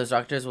don't. No, those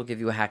doctors will give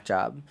you a hack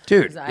job.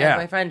 Dude, 'Cause I yeah. have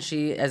my friend,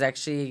 she is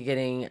actually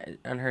getting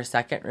on her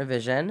second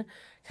revision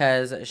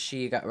because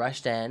she got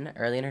rushed in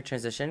early in her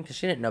transition because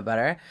she didn't know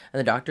better. And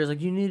the doctor's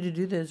like, you need to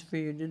do this for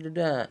your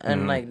da-da-da.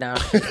 And like now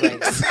she's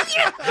like,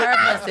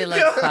 her pussy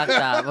looks fucked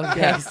up.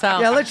 Okay,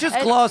 so yeah, let's just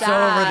it's gloss over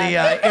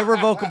sad. the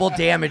irrevocable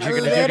damage you're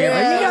gonna do to your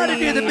life. You gotta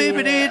do the beep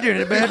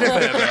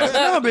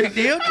no big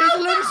deal, just a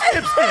little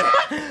snip.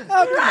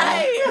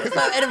 Right. So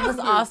it was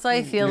also,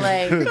 I feel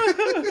like,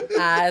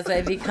 as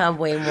I become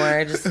way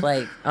more just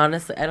like,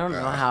 honestly, I don't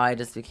know how I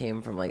just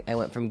became from like, I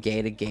went from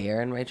gay to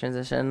gayer in my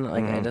transition.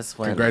 Like, I just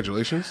went.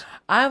 congratulations.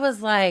 I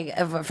was like,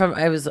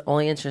 I was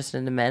only interested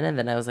in men, and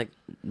then I was like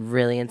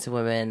really into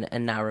women,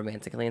 and now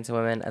romantically into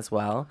women as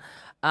well.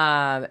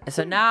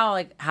 So now,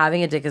 like,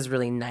 having a dick is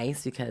really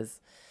nice because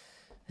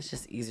it's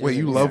just easier. Wait,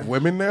 you love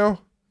women now?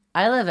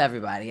 I love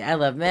everybody. I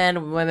love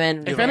men,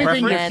 women. If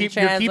anything, you're men,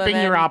 keeping trans your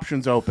women.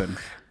 options open.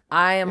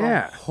 I am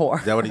a whore.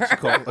 Is that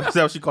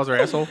what she calls her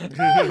asshole?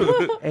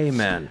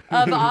 Amen.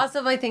 But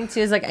also my thing too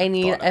is like I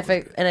need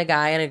in a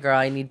guy and a girl,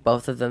 I need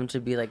both of them to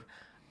be like,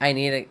 I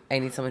need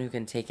someone who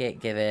can take it,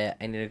 give it.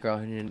 I need a girl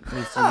who needs to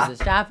use a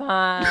strap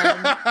on.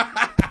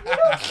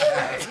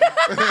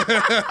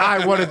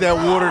 I wanted that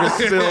water to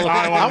spill.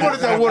 I wanted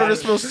that water to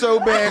spill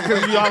so bad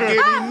because y'all gave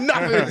me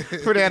nothing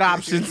for that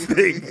options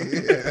thing.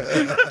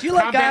 Do you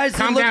like guys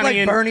who look like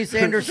Ian. Bernie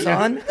Sanders'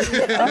 son?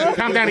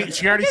 Calm down.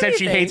 She already said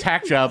she hates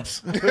hack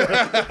jobs.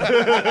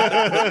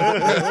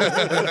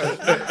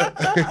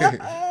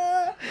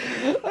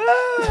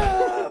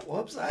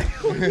 Whoops.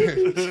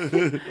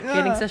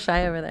 Getting so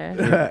shy over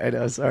there. I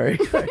know, sorry.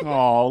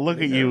 Oh, look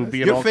at you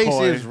being Your all face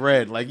coy. is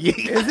red. Like, yo.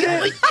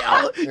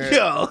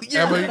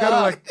 Emma,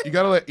 you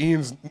gotta let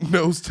Ian's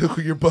nose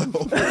tickle your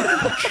butthole.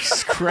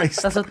 Jesus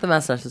Christ. That's what the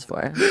mustache is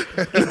for.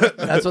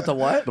 That's what the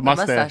what? The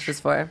Mustache mustache. is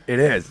for. It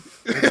is.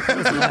 It's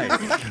nice.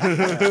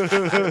 Nice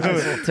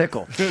little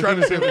tickle.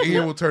 Trying to see if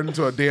Ian will turn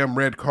into a damn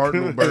red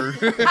cardinal bird.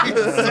 He's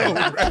so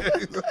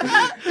red.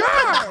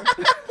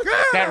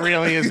 That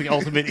really is the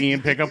ultimate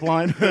Ian pickup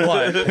line.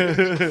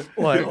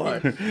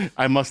 What?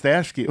 I must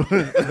ask you. Have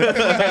you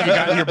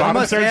gotten your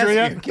bottom surgery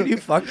yet? Can you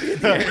fuck me?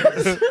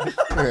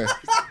 Yeah.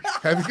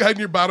 Have you gotten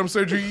your bottom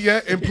surgery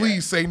yet? And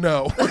please say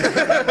no. No,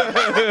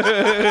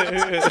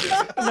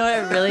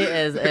 it really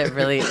is. It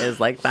really is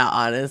like that,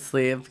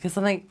 honestly. Because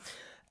I'm like,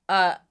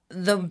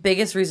 the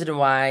biggest reason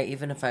why,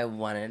 even if I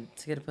wanted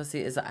to get a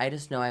pussy, is that I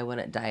just know I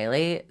wouldn't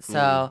dilate.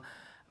 So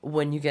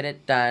when you get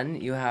it done,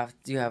 you have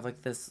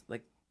like this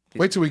like.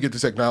 Wait till we get to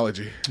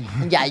technology.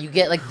 Yeah, you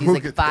get like these We'll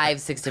like get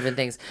 5, 6 different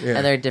things, Yeah.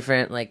 and they're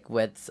different like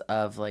widths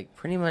of like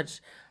pretty much.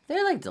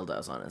 They're like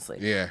dildos, honestly.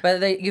 Yeah.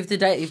 But you have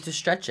to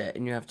stretch it,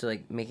 and you have to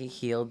like make it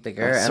heal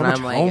bigger. That's and so much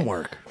I'm like,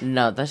 homework.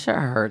 No, that shit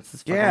hurts.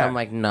 As fuck. Yeah. I'm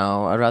like,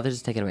 no, I'd rather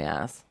just take it in my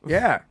ass.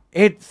 Yeah.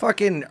 It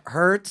fucking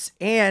hurts,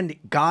 and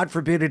God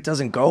forbid it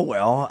doesn't go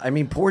well. I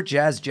mean, poor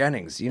Jazz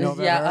Jennings. You know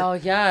about her? Oh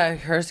yeah,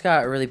 hers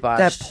got really That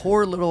botched.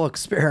 poor little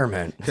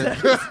experiment.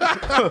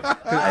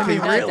 I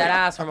mean, really. That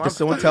ass. Her mom. Can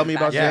someone tell me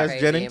about Yeah.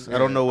 Jazz Jennings? I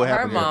don't know what Her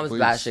happened. mom's here,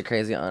 batshit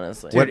crazy,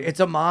 honestly. Dude, it's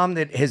a mom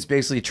that has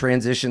basically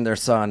transitioned their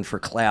son for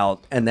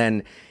clout, and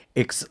then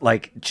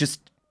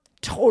just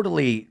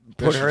totally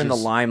put her in the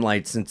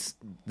limelight since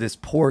this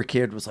poor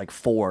kid was like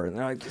 4. And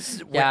they're like,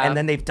 and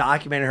then they've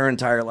documented her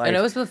entire life. And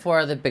it was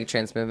before the big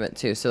trans movement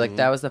too. So like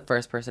that was the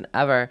first person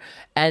ever.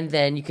 And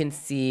then you can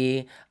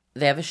see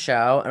they have a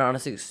show, and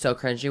honestly, it's so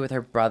cringy with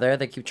her brother.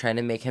 They keep trying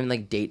to make him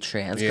like date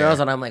trans girls,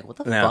 and I'm like, what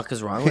the fuck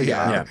is wrong with you?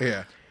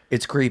 Yeah.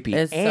 It's creepy.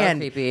 It's so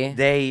creepy.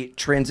 They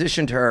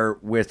transitioned her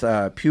with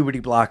puberty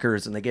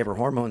blockers, and they gave her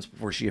hormones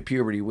before she had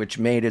puberty, which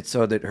made it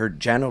so that her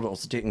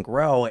genitals didn't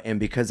grow.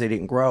 And because they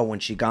didn't grow, when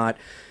she got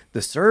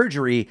the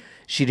surgery,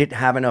 she didn't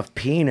have enough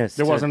penis.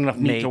 There wasn't enough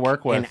meat to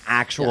work with. An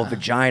actual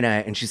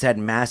vagina, and she's had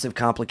massive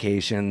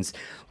complications.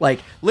 Like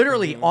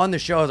literally on the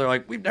show, they're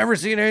like, "We've never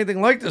seen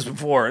anything like this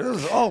before.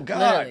 This is God."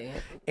 Literally.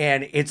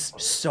 And it's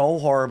so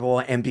horrible.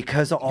 And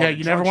because of all the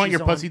you never drugs want she's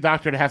your pussy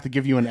doctor to have to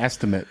give you an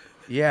estimate.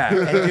 Yeah,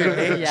 and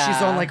dude,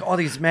 she's on like all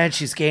these meds.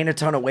 She's gained a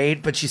ton of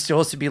weight, but she still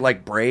has to be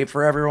like brave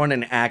for everyone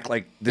and act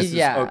like this is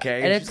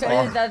okay. And she's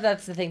it's like,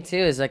 that's the thing too,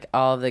 is like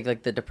all the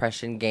the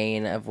depression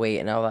gain of weight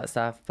and all that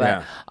stuff.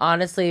 But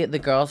honestly, the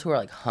girls who are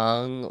like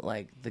hung,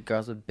 like the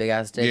girls with big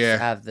ass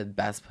dicks, have the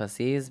best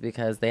pussies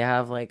because they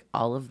have like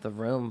all of the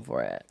room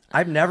for it.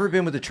 I've never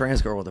been with a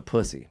trans girl with a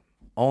pussy.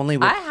 Only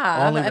with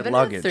I've with been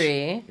luggage. with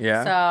 3.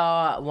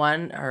 Yeah. So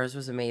one, hers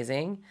was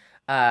amazing.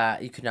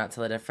 You could not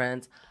tell the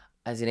difference.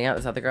 I was eating out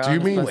this other girl. Do you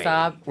mean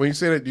post-op. when you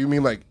say that? Do you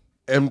mean like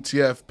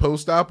MTF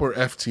post-op or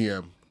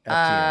FTM?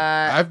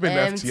 I've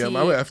been FTM.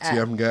 I'm an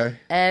FTM guy.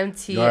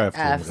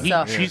 MTF.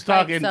 So She's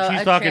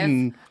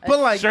talking. But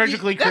like,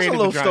 surgically that's a created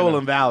little vagina.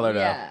 stolen valor, though.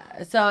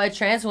 Yeah. So a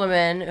trans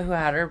woman who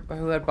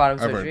had bottom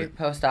surgery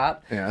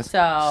post-op. Yeah, So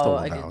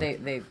stolen like, valor.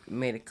 they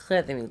made a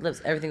clit, they made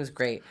lips, everything was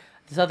great.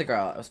 This other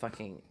girl,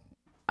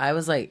 I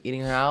was like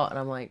eating her out, and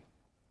I'm like,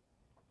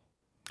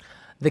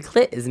 the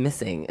clit is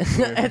missing.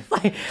 It's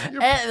like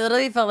it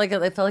literally felt like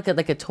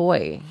a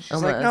toy.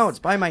 She's like, no, it's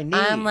by my knee.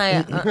 I'm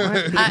like,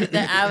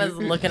 I was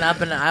looking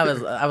up, and I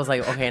was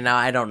like, okay, now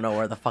I don't know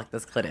where the fuck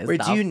this clit is.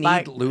 Wait, do you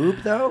need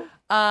lube though?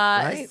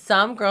 Right?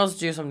 Some girls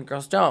do, some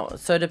girls don't.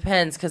 So it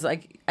depends, because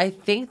like I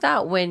think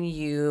that when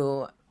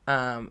you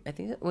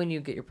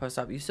get your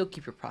post-op, you still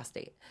keep your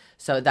prostate,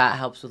 so that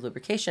helps with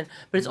lubrication.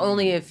 But it's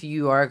only if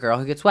you are a girl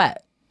who gets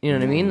wet. You know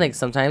what I mean? Like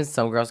sometimes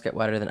some girls get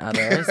wetter than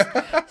others.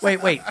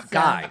 Wait,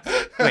 guy.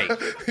 Wait.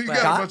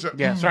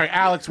 Yeah, sorry,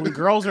 Alex. When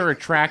girls are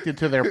attracted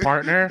to their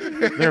partner,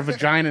 their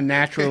vagina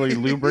naturally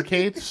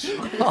lubricates,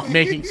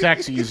 making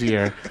sex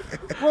easier.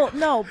 Well,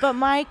 no, but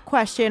my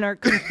question or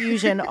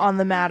confusion on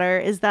the matter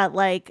is that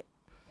like,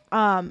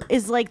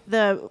 is like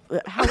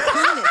how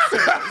clean it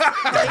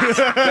stays.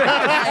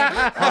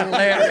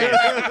 Hilarious.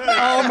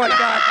 Oh my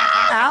God.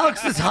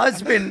 Alex's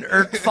husband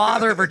or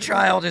father of her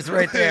child is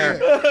right there,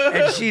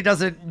 and she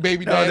doesn't know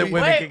that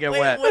women can get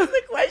wet. What's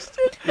the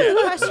question? The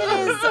question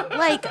is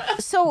like,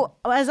 so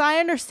as I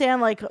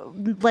understand,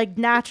 like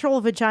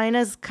natural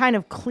vaginas kind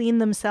of clean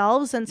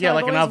themselves, and so Yeah, I've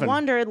like an always oven.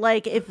 wondered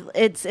like if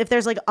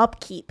there's like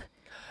upkeep.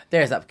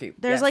 There's upkeep.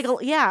 There's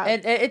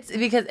yes. It's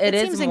because it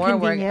is seems more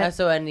work. inconvenient.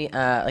 So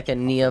like a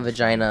neo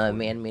vagina, a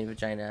man-made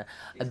vagina,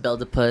 a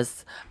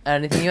build-a-puss,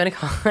 anything you want to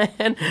call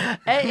it.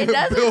 It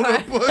does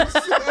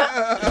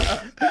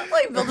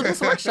like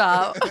build-a-puss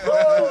workshop.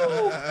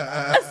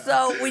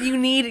 So when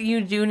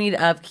you do need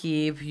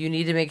upkeep. You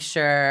need to make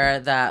sure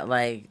that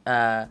like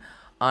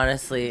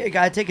honestly, You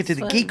gotta take it to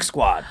the Geek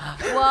Squad.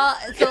 well,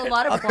 so a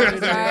lot of porn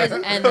stars,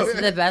 and this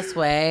is the best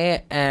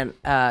way, and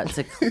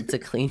to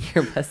clean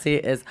your pussy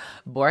is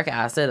boric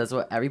acid. That's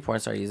what every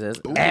porn star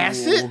uses.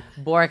 Acid?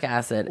 Boric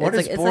acid. What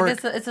it's is like boric?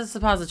 it's a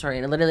suppository,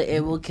 and literally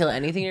it will kill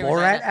anything in your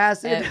Borat vagina.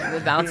 acid?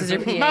 It balances your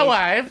pH. My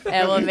wife.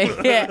 It will make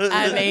it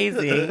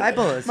amazing. Hi,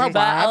 pussy. But a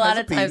lot has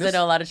of a times I penis.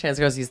 know a lot of trans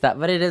girls use that,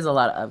 but it is a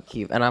lot of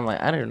upkeep, and I'm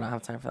like, I do not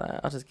have time for that.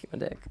 I'll just keep my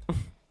dick.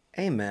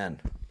 Amen.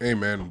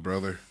 Amen,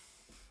 brother.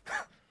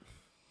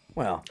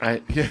 Well, For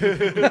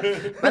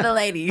the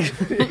lady.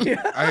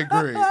 I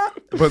agree.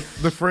 But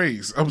the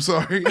phrase, I'm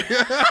sorry.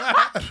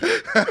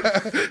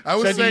 I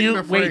was saying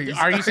the phrase.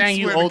 Are you I saying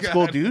you swear to old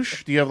school God.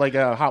 douche? Do you have like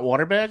a hot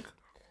water bag?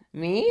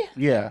 Me?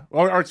 Yeah.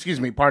 Or excuse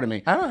me, pardon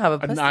me. I don't have a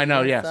pussy. I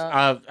know, yes. so-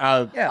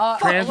 yeah.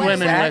 Trans fuck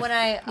women that.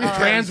 with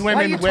trans Why are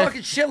women you with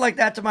talking shit like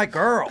that to my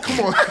girl?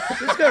 Come on.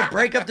 This is gonna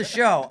break up the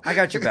show. I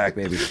got your back,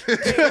 baby.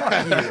 Fuck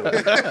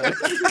you.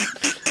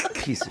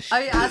 Piece of shit.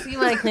 Are you asking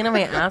when I clean up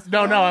my ass?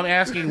 No, I'm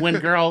asking when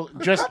girl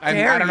just I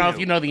dare don't know you? if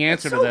you know the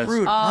answer So to this.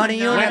 rude. Honey,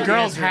 you no. don't When have to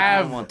girls answer it. I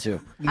have- don't want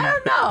to. I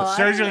don't know.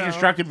 Surgically I don't know.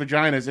 constructed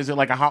vaginas, is it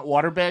like a hot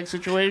water bag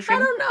situation? I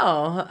don't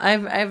know.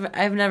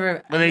 I've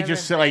never. Or they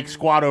just like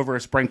squat over a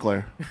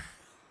sprinkler.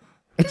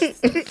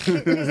 Just use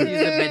a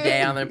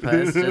bidet on their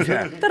puss.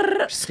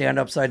 Just Stand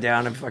upside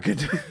down and fucking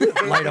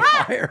light a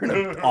fire in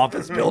an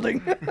office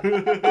building.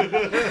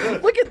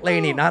 Look at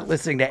Lainey not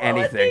listening to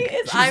anything.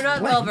 I'm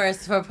not well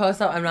versed for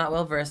post-op. I'm not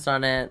well versed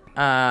on it.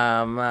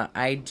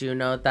 I do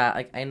know that,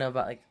 like, I know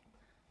about like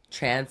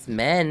trans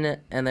men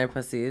and their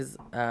pussies,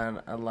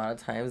 and a lot of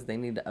times they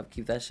need to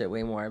upkeep that shit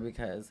way more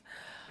because,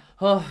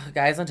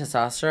 guys on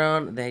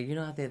testosterone, they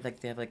how they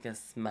have like a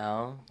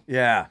smell.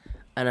 Yeah.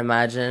 And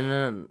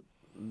imagine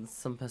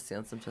some pussy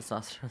on some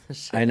testosterone.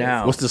 Shit I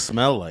know. What's the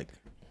smell like?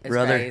 It's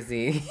Brother.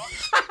 crazy.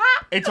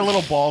 It's a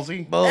little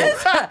ballsy.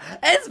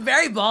 It's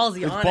very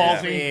ballsy,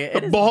 honestly.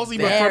 It is Ballsy,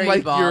 but from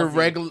like your ballsy.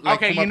 regular. Like,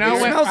 Okay, from you up know here. It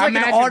what? smells like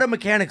Imagine- an auto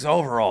mechanic's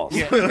overalls.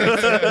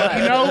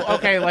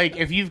 Okay, like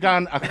if you've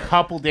gone a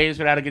couple days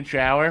without a good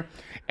shower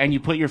and you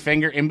put your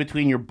finger in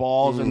between your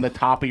balls and the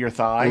top of your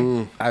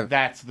thigh,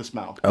 that's the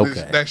smell.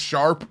 Okay. That's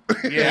sharp.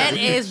 It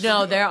is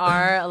there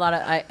are a lot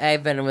of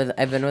I've been with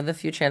a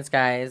few trans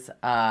guys.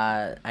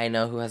 I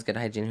know who has good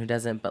hygiene, who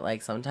doesn't, but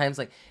like sometimes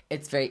like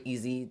it's very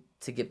easy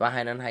to get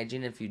behind on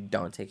hygiene if you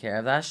don't take care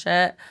of that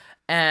shit.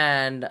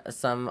 And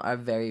some are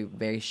very,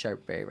 very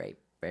sharp, very right,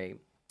 very.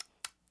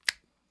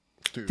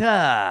 Dude,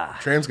 Duh.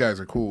 trans guys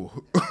are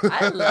cool.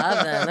 I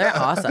love them. They're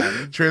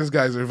awesome. Trans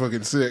guys are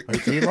fucking sick.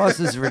 He lost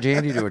his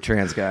virginity to a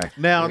trans guy.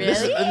 Now,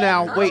 this is,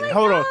 now wait,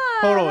 hold on,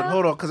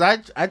 because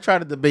I try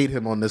to debate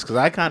him on this because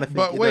I kind of think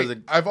But he wait,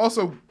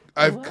 doesn't.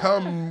 I've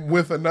come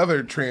with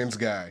another trans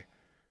guy.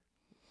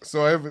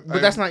 So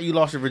But that's not you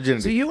lost your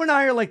virginity. So you and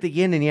I are like the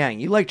yin and yang.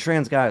 You like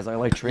trans guys. I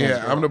like trans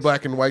Yeah, I'm the girls.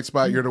 black and white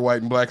spot. You're the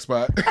white and black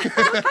spot.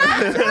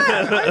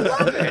 I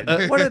love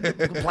it. What a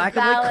black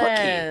and white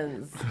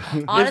Balance.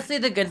 Honestly,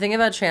 the good thing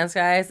about trans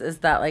guys is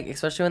that, like,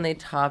 especially when they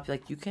top,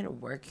 like, you can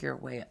work your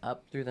way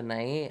up through the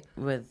night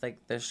with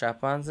like their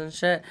strap-ons and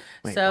shit.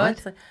 Wait, so what?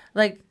 it's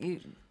like you,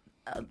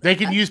 They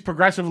can use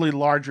progressively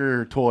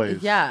larger toys.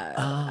 yeah,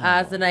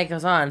 as the night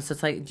goes on. So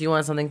it's like, do you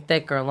want something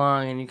thick or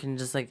long? And you can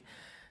just like.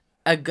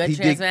 A good He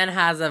trans did- man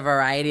has a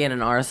variety and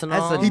an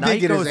arsenal. As the He night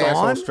did get his goes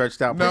asshole on?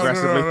 stretched out No,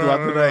 progressively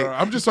throughout the night.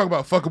 I'm just talking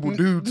about fuckable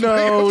dudes.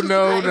 No.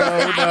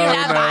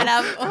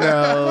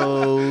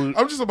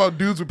 I'm just about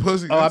dudes with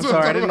pussy. Oh, I'm That's what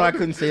sorry. I talking didn't know I about.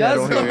 couldn't say that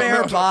Does on the here.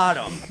 bare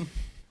bottom?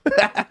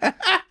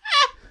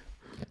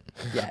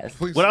 Yes.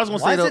 Please. What I was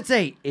gonna Why say does though, it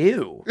say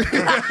ew?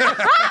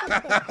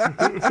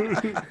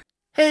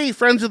 Hey,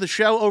 friends of the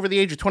show, over the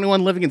age of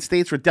 21, living in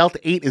states where Delta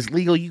 8 is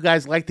legal, you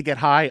guys like to get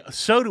high.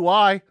 So do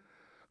I.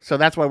 So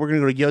that's why we're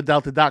going to go to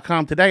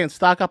yodelta.com today and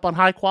stock up on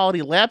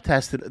high-quality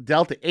lab-tested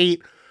Delta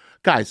 8.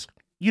 Guys,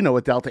 you know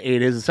what Delta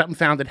 8 is. It's something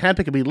found in hemp.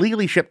 It can be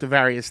legally shipped to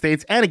various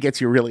states, and it gets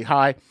you really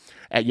high.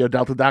 At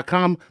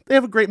yodelta.com, they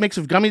have a great mix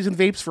of gummies and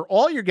vapes for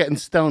all your getting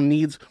stoned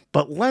needs.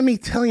 But let me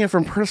tell you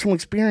from personal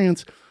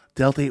experience,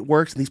 Delta 8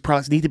 works, and these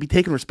products need to be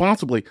taken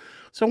responsibly.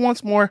 So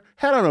once more,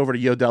 head on over to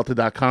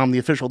yodelta.com, the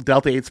official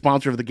Delta 8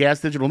 sponsor of the Gas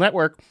Digital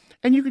Network,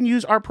 and you can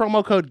use our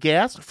promo code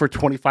GAS for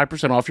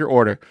 25% off your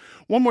order.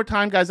 One more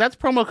time, guys, that's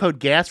promo code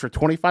GAS for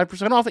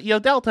 25% off at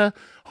YoDelta,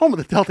 home of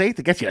the Delta 8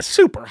 that gets you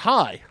super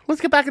high.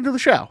 Let's get back into the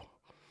show.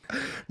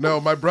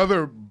 No, my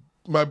brother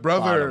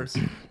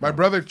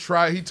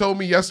tried. He told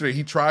me yesterday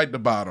he tried the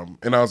bottom,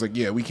 and I was like,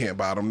 "Yeah, we can't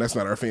bottom. That's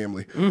not our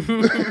family."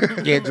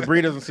 yeah,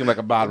 Jabri doesn't seem like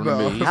a bottom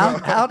to me.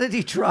 How did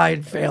he try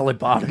and fail at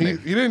bottoming?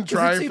 He didn't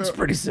try. It seems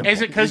pretty simple.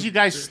 Is it because you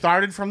guys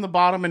started from the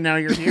bottom and now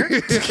you're here?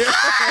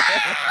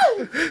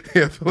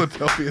 Yeah,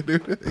 Philadelphia,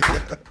 dude.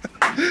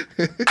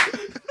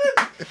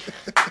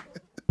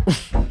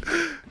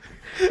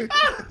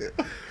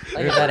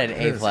 I got that an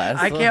A+.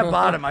 I can't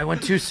bottom. I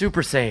went too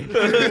Super Saiyan.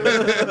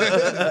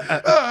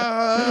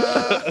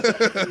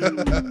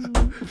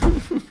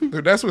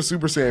 Dude, that's what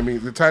Super Saiyan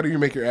means. The tighter you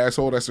make your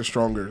asshole, that's the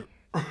stronger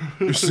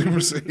your Super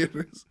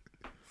Saiyan is.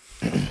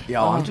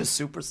 Yo, I'm just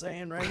Super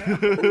Saiyan right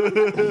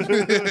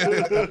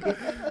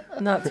now.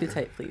 Not too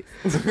tight, please.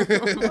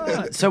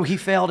 So he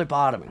failed at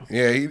bottoming.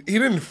 Yeah, he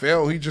didn't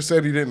fail. He just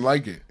said he didn't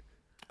like it.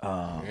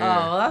 Oh,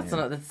 well,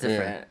 that's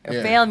different.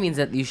 Yeah. Fail means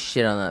that you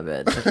shit on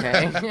that bitch,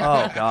 okay?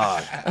 Oh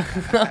God.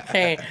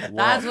 Okay,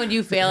 that's when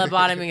you fail at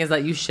bottoming, is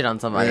that you shit on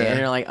somebody and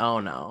you're like, oh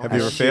no. Have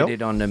you ever failed?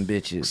 Shitted on them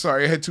bitches.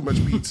 Sorry, I had too much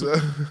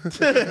pizza.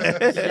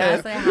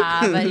 Yes, I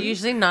have, but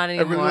usually not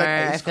anymore. like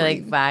I ice feel like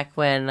cream. back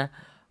when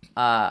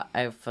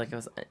I feel like I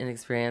was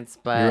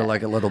inexperienced, but You were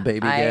like a little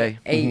baby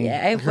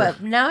gay.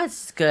 but now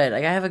it's good.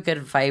 Like I have a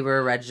good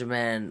fiber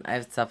regimen. I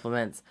have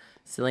supplements,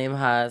 psyllium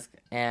husk,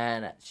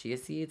 and chia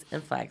seeds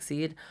and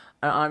flaxseed.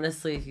 And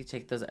honestly, if you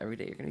take those every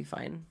day, you're gonna be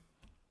fine.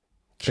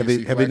 Have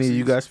any of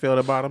you guys failed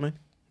at bottoming?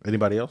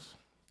 Anybody else?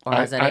 Or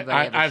has anybody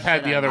ever I've had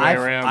shit the on other you? way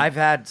around. I've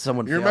had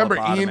someone. You fail remember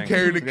at Ian bottoming.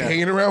 carried a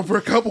cane around for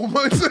a couple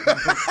months?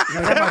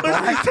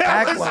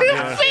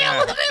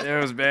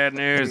 It was bad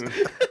news.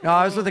 No,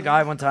 I was with a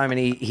guy one time and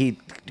he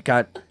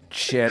got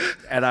shit,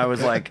 and I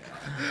was like,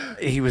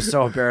 he was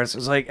so embarrassed. I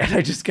was like, and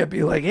I just kept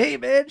being like, "Hey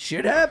man,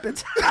 shit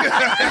happens."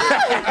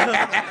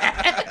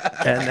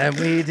 And then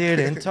we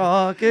didn't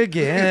talk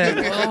again.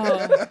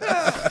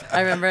 I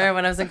remember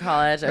when I was in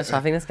college, I was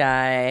shopping this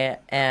guy,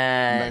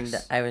 and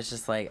Nice. I was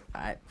just like,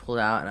 I pulled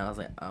out, and I was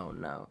like, oh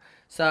no.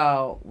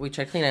 So we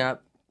tried cleaning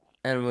up,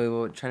 and we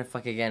were trying to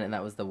fuck again, and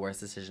that was the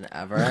worst decision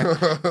ever.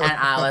 And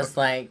I was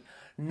like,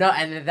 no.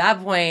 And at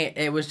that point,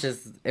 it was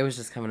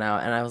just coming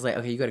out, and I was like,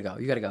 okay, you gotta go.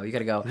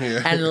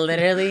 Yeah. And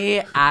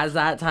literally, as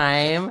that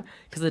time,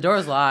 because the door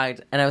was locked,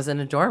 and I was in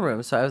a dorm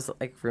room, so I was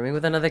like rooming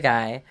with another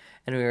guy,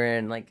 and we were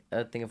in like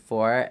a thing of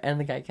 4, and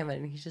the guy came in,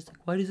 and he's just like,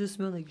 why does it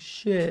smell like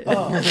shit? And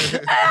I was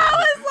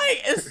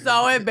like, it's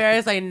so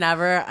embarrassed. I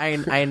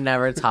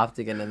never topped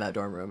again in that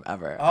dorm room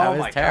ever. I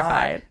was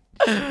terrified.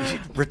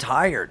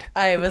 Retired.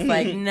 I was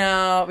like,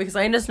 no, because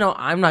I just know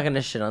I'm not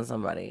gonna shit on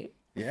somebody.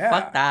 Yeah.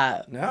 Fuck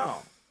that. No.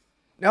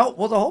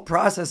 Well, the whole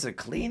process of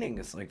cleaning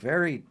is like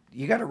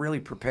you got to really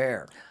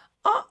prepare.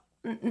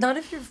 Not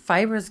if your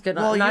fiber's good.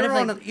 Well,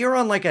 not you're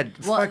on like a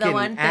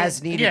fucking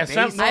as needed Yeah,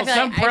 basis.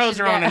 some pros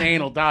are on an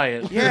anal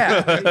diet.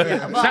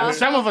 Yeah.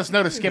 Some of us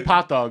know to skip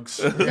hot dogs.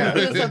 So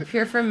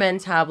Pure for Men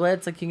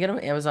tablets, like you can get them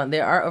on Amazon. They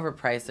are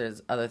overpriced.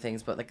 There's other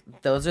things, but like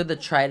those are the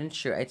tried and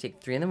true. I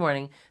take 3 in the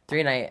morning,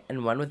 3 at night,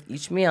 and 1 with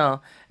each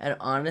meal. And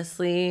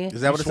honestly,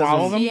 Is that what it says?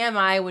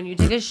 TMI, when you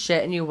take a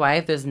shit and you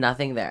wipe, there's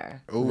nothing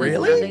there. Oh, There's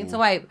really? nothing to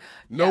wipe.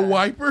 No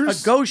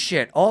wipers? A ghost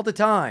shit all the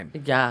time.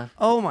 Yeah.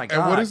 Oh my god.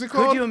 And what is it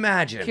called? Could you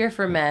imagine? Pure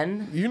for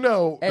Men. You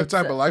know the It's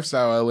type of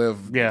lifestyle I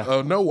live.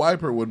 Yeah. No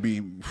wiper would be.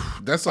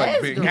 That's like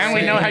It's big. great. Now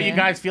we know how you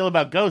guys feel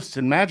about ghosts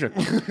and magic.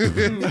 It's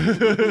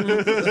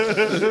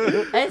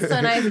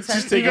so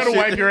nice. You gotta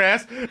wipe your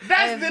ass.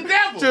 That's the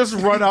devil. Just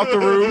run out the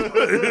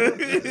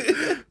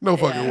room. No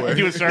fucking way.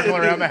 Do a circle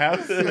around the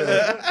house.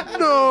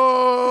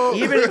 No.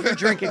 Even if you're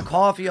drinking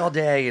coffee all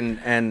day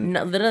and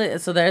No, literally,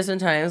 so there's been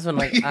times when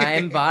like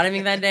I'm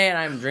bottoming that day and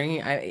I'm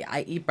drinking.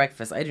 I eat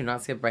breakfast. I do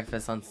not skip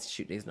breakfast on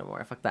shoot days no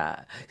more. Fuck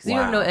that. Because you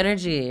have no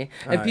energy.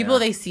 And people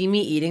they see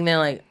me eating, they're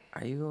like,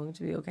 "Are you going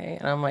to be okay?"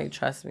 And I'm like,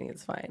 "Trust me,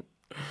 it's fine."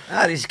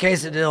 these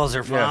quesadillas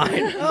are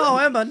fine. Oh,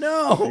 Emma,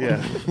 no.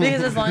 Yeah.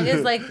 Because as long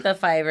as like the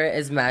fiber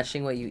is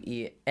matching what you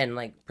eat and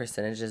like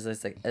percentages,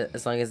 it's like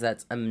as long as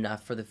that's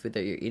enough for the food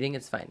that you're eating,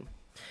 it's fine.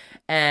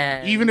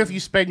 And Even if you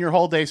spend your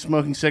whole day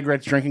smoking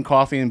cigarettes, drinking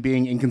coffee, and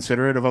being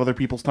inconsiderate of other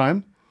people's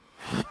time.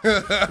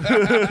 sounded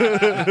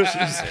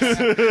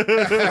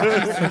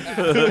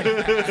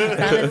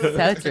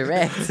so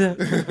direct.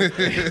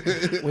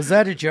 Was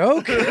that a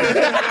joke?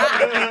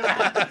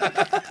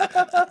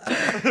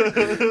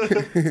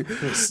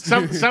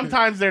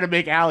 Sometimes they're to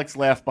make Alex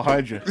laugh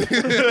behind you.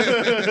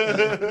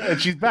 And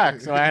she's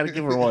back, so I had to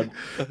give her one.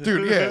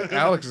 Dude, yeah,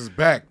 Alex is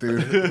back,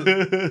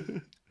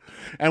 dude.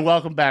 And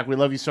welcome back. We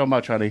love you so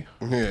much, honey.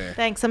 Yeah.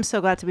 Thanks. I'm so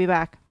glad to be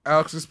back.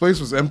 Alex, this place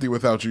was empty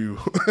without you.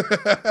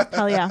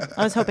 Hell yeah.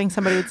 I was hoping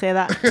somebody would say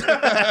that.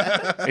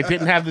 It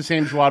didn't have the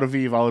same joie de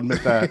vivre, I'll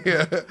admit that.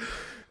 Yeah.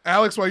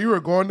 Alex, while you were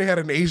gone, they had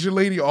an Asian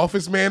lady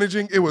office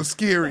managing. It was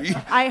scary.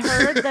 I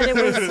heard that it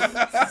was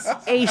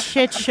a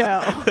shit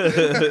show.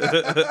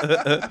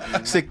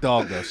 Sick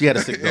dog, though. She had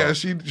a sick dog. Yeah,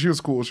 she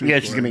was cool. Yeah,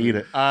 she's going to eat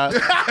it.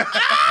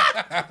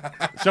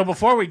 So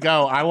before we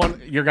go, I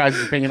want your guys'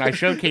 opinion. I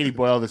showed Katie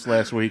Boyle this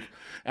last week,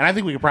 and I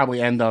think we could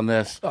probably end on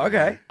this.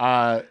 Okay.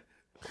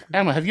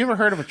 Emma, have you ever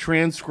heard of a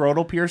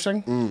transscrotal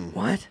piercing?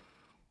 What?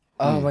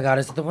 Oh my god,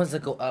 is it the ones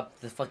that go up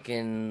the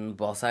fucking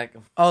ball sack?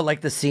 Oh,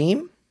 like the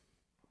seam?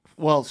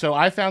 Well, so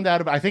I found out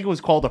about, I think it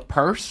was called a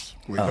purse,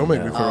 Wait, don't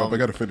make me throw up. I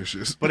got to finish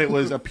this. but it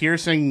was a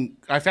piercing.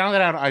 I found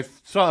it out, I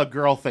saw a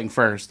girl thing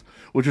first,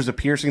 which was a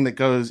piercing that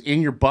goes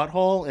in your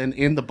butthole and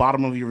in the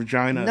bottom of your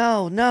vagina.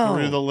 No.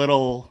 Through the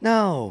little...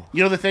 No.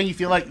 You know the thing you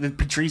feel like, that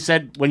Patrice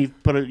said, when you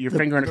put your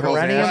finger in a girl's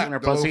perineum? ass and her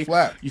The little pussy,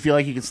 flap. you feel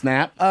like you can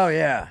snap? Oh,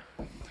 yeah.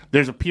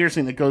 There's a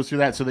piercing that goes through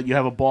that so that you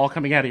have a ball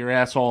coming out of your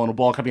asshole and a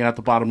ball coming out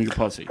the bottom of your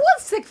pussy. What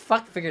sick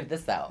fuck figured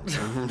this out?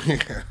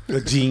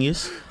 A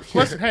genius.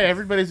 Listen, hey,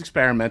 everybody's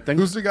experimenting.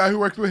 Who's the guy who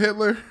worked with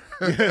Hitler?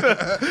 And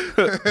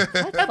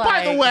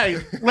by the way,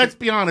 let's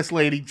be honest,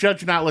 lady.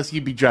 Judge not lest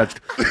you be judged.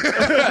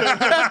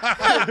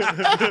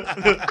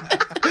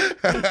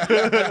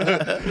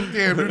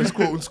 Damn, dude, he's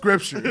quoting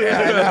scripture. Yeah,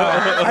 I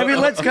know. I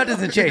mean, let's cut to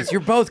the chase.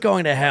 You're both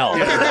going to hell.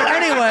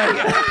 Anyway.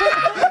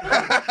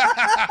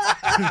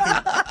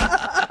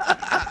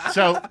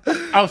 So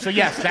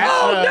yes, that's...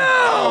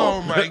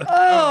 Oh, my God.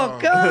 Oh,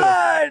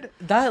 God.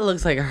 That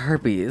looks like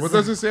herpes. What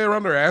does it say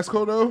around their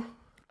asshole, though?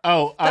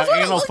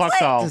 Anal fuck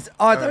doll.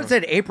 Oh, I thought it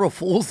said April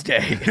Fool's Day.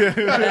 How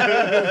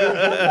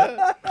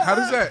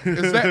does that?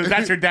 Is that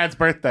That's her dad's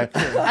birthday.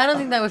 I don't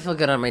think that would feel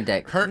good on my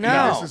dick. her No.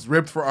 anus is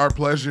ripped for our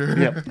pleasure?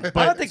 Yep. But,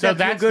 I don't think so that'd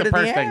that's feel good the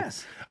in first the thing.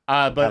 ass.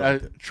 But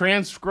a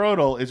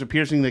transscrotal is a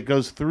piercing that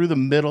goes through the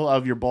middle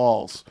of your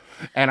balls.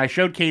 And I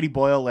showed Katie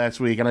Boyle last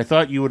week, and I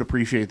thought you would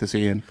appreciate this,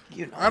 Ian.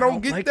 I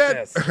don't get like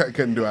that. this. I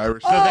couldn't do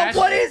Irish. Oh,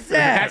 what is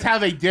that? That's how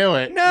they do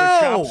it No.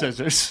 with shop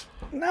scissors.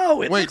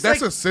 No, it Wait, looks that's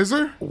like... a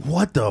scissor?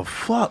 What the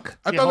fuck?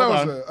 I Yeah, thought that hold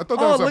was on. a. I thought that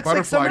Oh, was it a looks like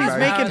butterfly somebody's knife.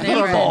 making They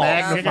were paintballs.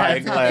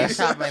 Magnifying glass.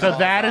 So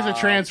that is a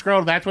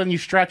transscrotal. That's when you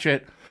stretch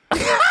it.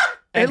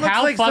 It looks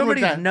like fun would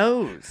somebody's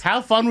nose.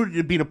 How fun would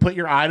it be to put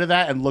your eye to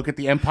that and look at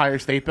the Empire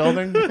State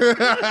Building?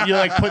 You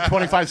like put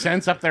 25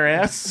 cents up their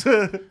ass?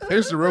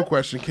 Here's the real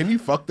question: can you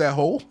fuck that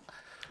hole?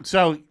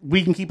 So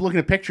we can keep looking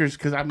at pictures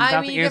because I'm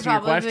about to you answer could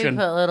your probably question.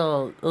 put a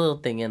little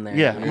thing in there.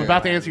 Yeah, I'm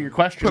about to answer your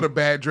question. Put a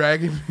bad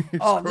dragon.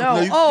 Oh no!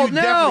 You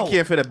definitely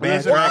can't fit a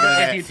bad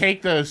dragon. If you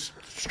take the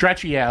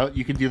stretchy out,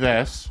 you can do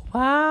this.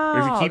 Wow. Or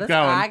if you keep that's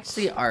going.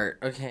 actually art.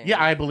 Okay. Yeah,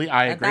 I agree with you.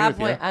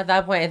 At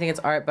that point, I think it's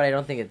art, but I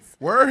don't think it's.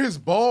 Where are his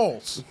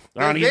balls?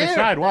 They're on either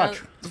side.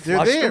 Watch.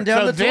 They're there.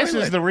 Down So the this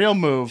toilet. is the real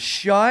move.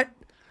 Shut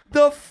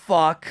the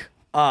fuck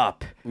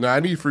up. No, I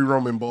need free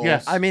Roman balls.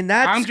 Yes. I mean,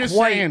 that's I'm just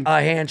quite saying.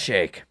 a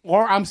handshake.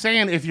 Or I'm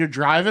saying if you're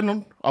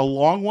driving a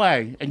long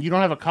way and you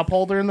don't have a cup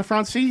holder in the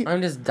front seat,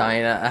 I'm just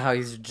dying at how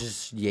he's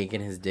just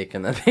yanking his dick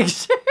in the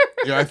picture.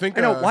 Yeah, I think.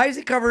 I know. Why is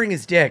he covering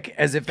his dick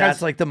as if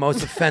that's like the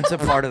most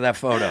offensive part of that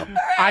photo?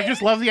 I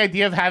just love the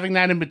idea of having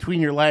that in between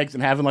your legs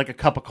and having like a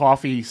cup of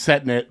coffee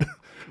setting it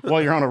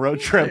while you're on a road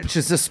trip. It's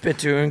just a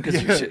spittoon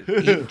because you're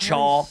eating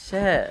chaw.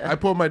 Shit. I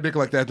pull my dick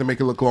like that to make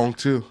it look long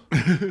too.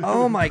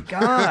 Oh my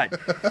god!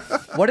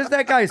 What if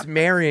that guy's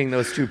marrying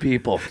those two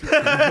people?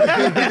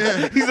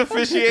 He's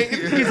officiating.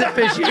 He's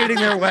officiating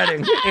their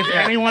wedding. If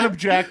anyone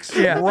objects,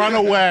 Yeah. run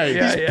away.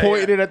 Yeah, He's yeah,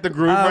 pointing it at the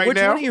groove right which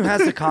now. one of you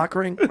has the cock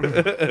ring?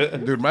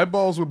 Dude, my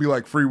balls would be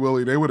like Free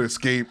Willy. They would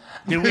escape.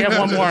 Did we have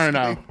one more or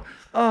no?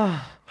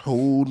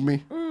 Hold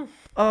me.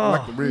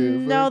 Like the river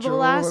No, the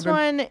last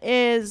Jordan. one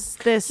is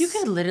this. You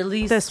can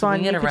literally This swing one,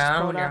 it you could just around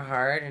pull when it you're up.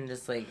 hard and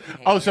just like. hang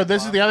Oh, so it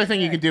this is off. the other thing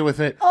you can do with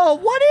it. Oh,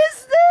 what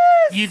is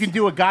this? You can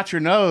do a got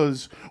your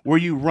nose where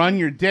you run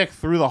your dick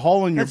through the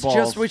hole in your That's balls.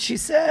 just what she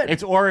said.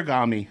 It's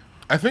origami.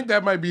 I think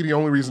that might be the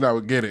only reason I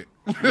would get it.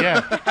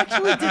 Yeah.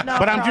 Actually did not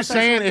But I'm just process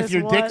saying, what if this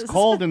your dick's was.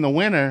 cold in the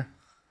winter,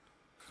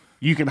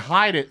 you can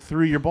hide it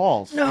through your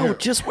balls. No,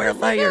 just wear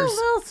Like a layers.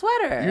 little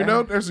sweater. You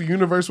know, there's a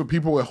universe with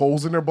people with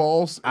holes in their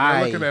balls. And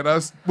they're looking at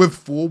us with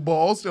full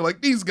balls. They're like,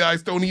 these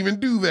guys don't even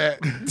do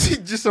that.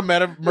 Just a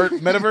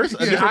metaverse. A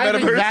different I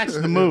think metaverse. that's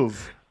the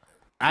move.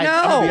 I'm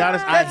No, gonna be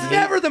honest, I that's hate-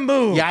 never the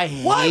move. Yeah, I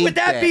Why hate would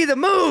that be the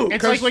move?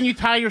 It's like when you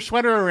tie your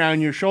sweater around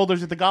your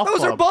shoulders at the golf Those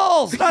club. are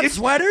balls, not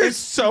sweaters. It's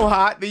so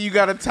hot that you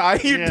gotta tie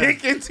your Yeah.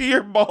 dick into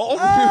your balls.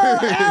 Oh,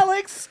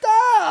 Alex,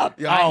 stop.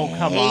 Yeah, I Oh,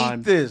 come hate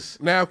on. this.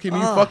 Now, can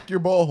you fuck your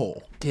ball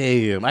hole?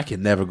 Damn, I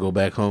can never go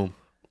back home.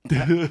 Yo,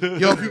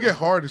 if you get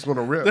hard, it's going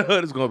to The rip.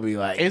 hood is gonna be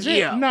like, Is it?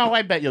 yeah. No,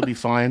 I bet you'll be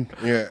fine.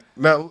 Yeah.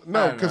 No,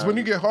 because when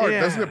you get hard,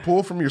 Yeah. doesn't it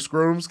pull from your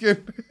scrotum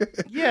skin?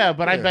 Yeah,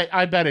 but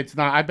I bet it's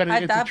not. I bet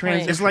At it's a that point-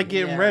 transition. It's like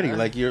getting Yeah. ready.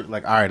 Like you're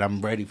like, all right,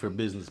 I'm ready for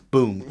business.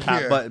 Boom,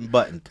 top Yeah.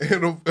 button.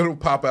 it'll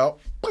pop out.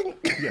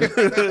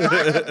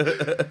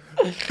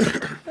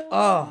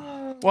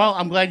 Well,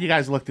 I'm glad you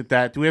guys looked at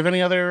that. Do we have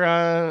any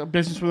other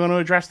business we want to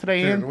address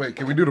today, Ian? Wait,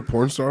 can we do the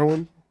porn star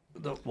one?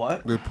 The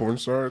what? The porn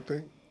star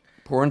thing?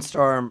 Porn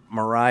star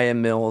Mariah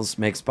Mills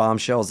makes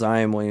bombshell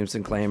Zion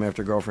Williamson claim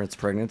after girlfriend's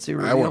pregnancy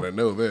reveal. I want to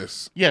know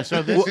this. Yeah,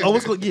 so this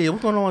What's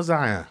going on with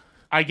Zion?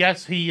 I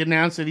guess he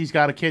announced that he's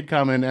got a kid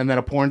coming, and then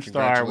a porn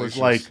star was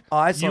like, Congratulations. Oh,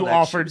 I saw you that.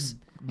 offered She was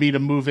me to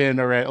move in,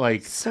 or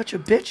like, such a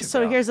bitch.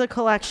 So about here's a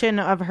collection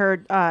of her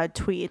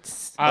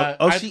tweets.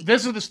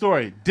 this is the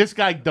story. This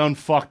guy done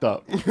fucked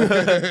up.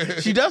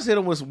 She does hit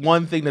him with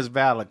one thing that's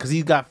valid because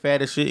he's got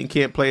fat as shit and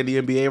can't play in the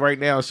NBA right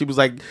now. She was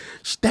like,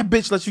 "That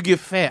bitch lets you get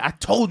fat. I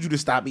told you to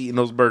stop eating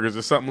those burgers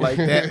or something like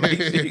that."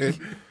 Like,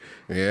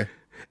 Yeah.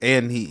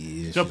 and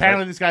he. So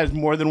apparently this guy has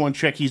more than one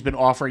chick he's been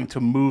offering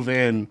to move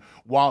in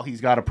while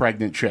he's got a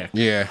pregnant chick.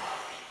 Yeah.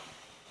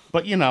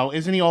 But, you know,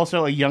 isn't he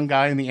also a young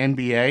guy in the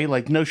NBA?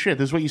 Like, no shit,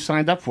 this is what you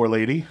signed up for,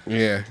 lady.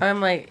 Yeah.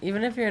 I'm like,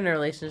 even if you're in a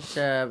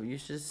relationship, you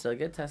should still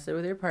get tested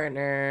with your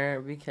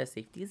partner because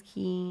safety is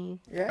key.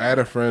 I had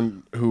a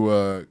friend who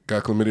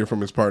got chlamydia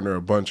from his partner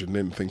a bunch and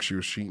didn't think she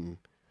was cheating.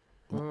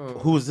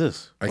 Who is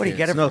this? I What, he can't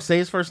get it No, say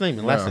his first name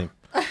and last No. name.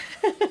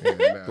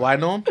 say- Do I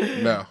know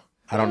him? No.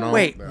 I don't know.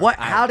 Wait, what?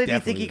 I How did he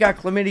think he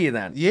definitely- got chlamydia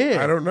then?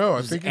 Yeah, I don't know.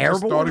 I think he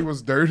just airborne? thought he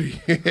was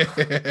dirty.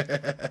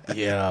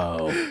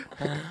 Yo,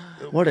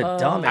 What a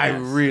dumbass.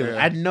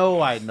 I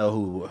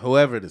know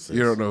whoever this is.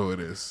 You don't know who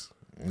it is.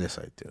 Yes,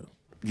 I do.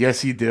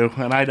 Yes, you do.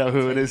 And I know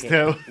who it is,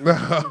 too.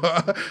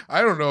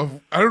 I don't know.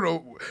 I don't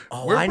know.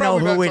 Oh, We're I know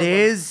probably not who it talking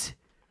is.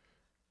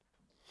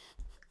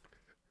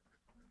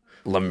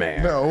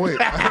 LeMaire. No, wait.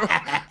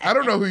 I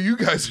don't know who you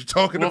guys are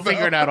talking We'll about.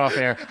 figure it out off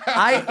air.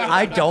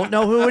 I don't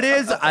know who it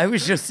is. I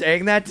was just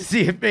saying that to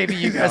see if maybe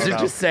you guys would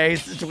just say,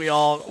 since we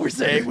all were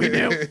saying we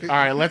knew. All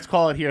right, let's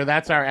call it here.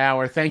 That's our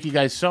hour. Thank you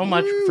guys so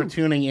much for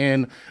tuning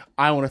in.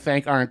 I want to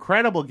thank our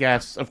incredible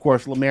guests, of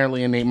course, LeMaire,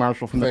 Lee, and Nate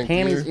Marshall from the Thank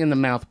Panties you. in the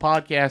Mouth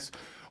podcast.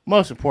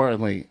 Most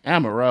importantly,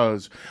 Emma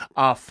Rose,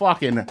 a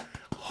fucking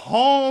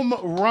home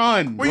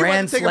run.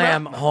 Grand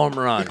Slam home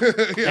run.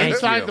 Thank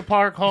Inside you. the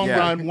park home Yeah,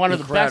 run. One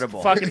incredible.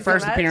 of the best fucking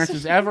first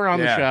appearances ever on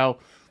the Yeah. show.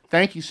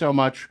 Thank you so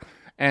much.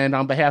 And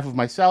on behalf of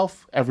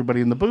myself,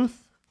 everybody in the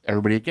booth,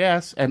 everybody at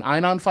Gas, and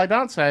Einon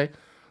Fidance,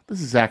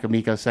 this is Zach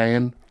Amico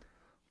saying,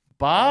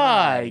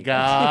 bye,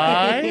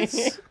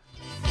 guys.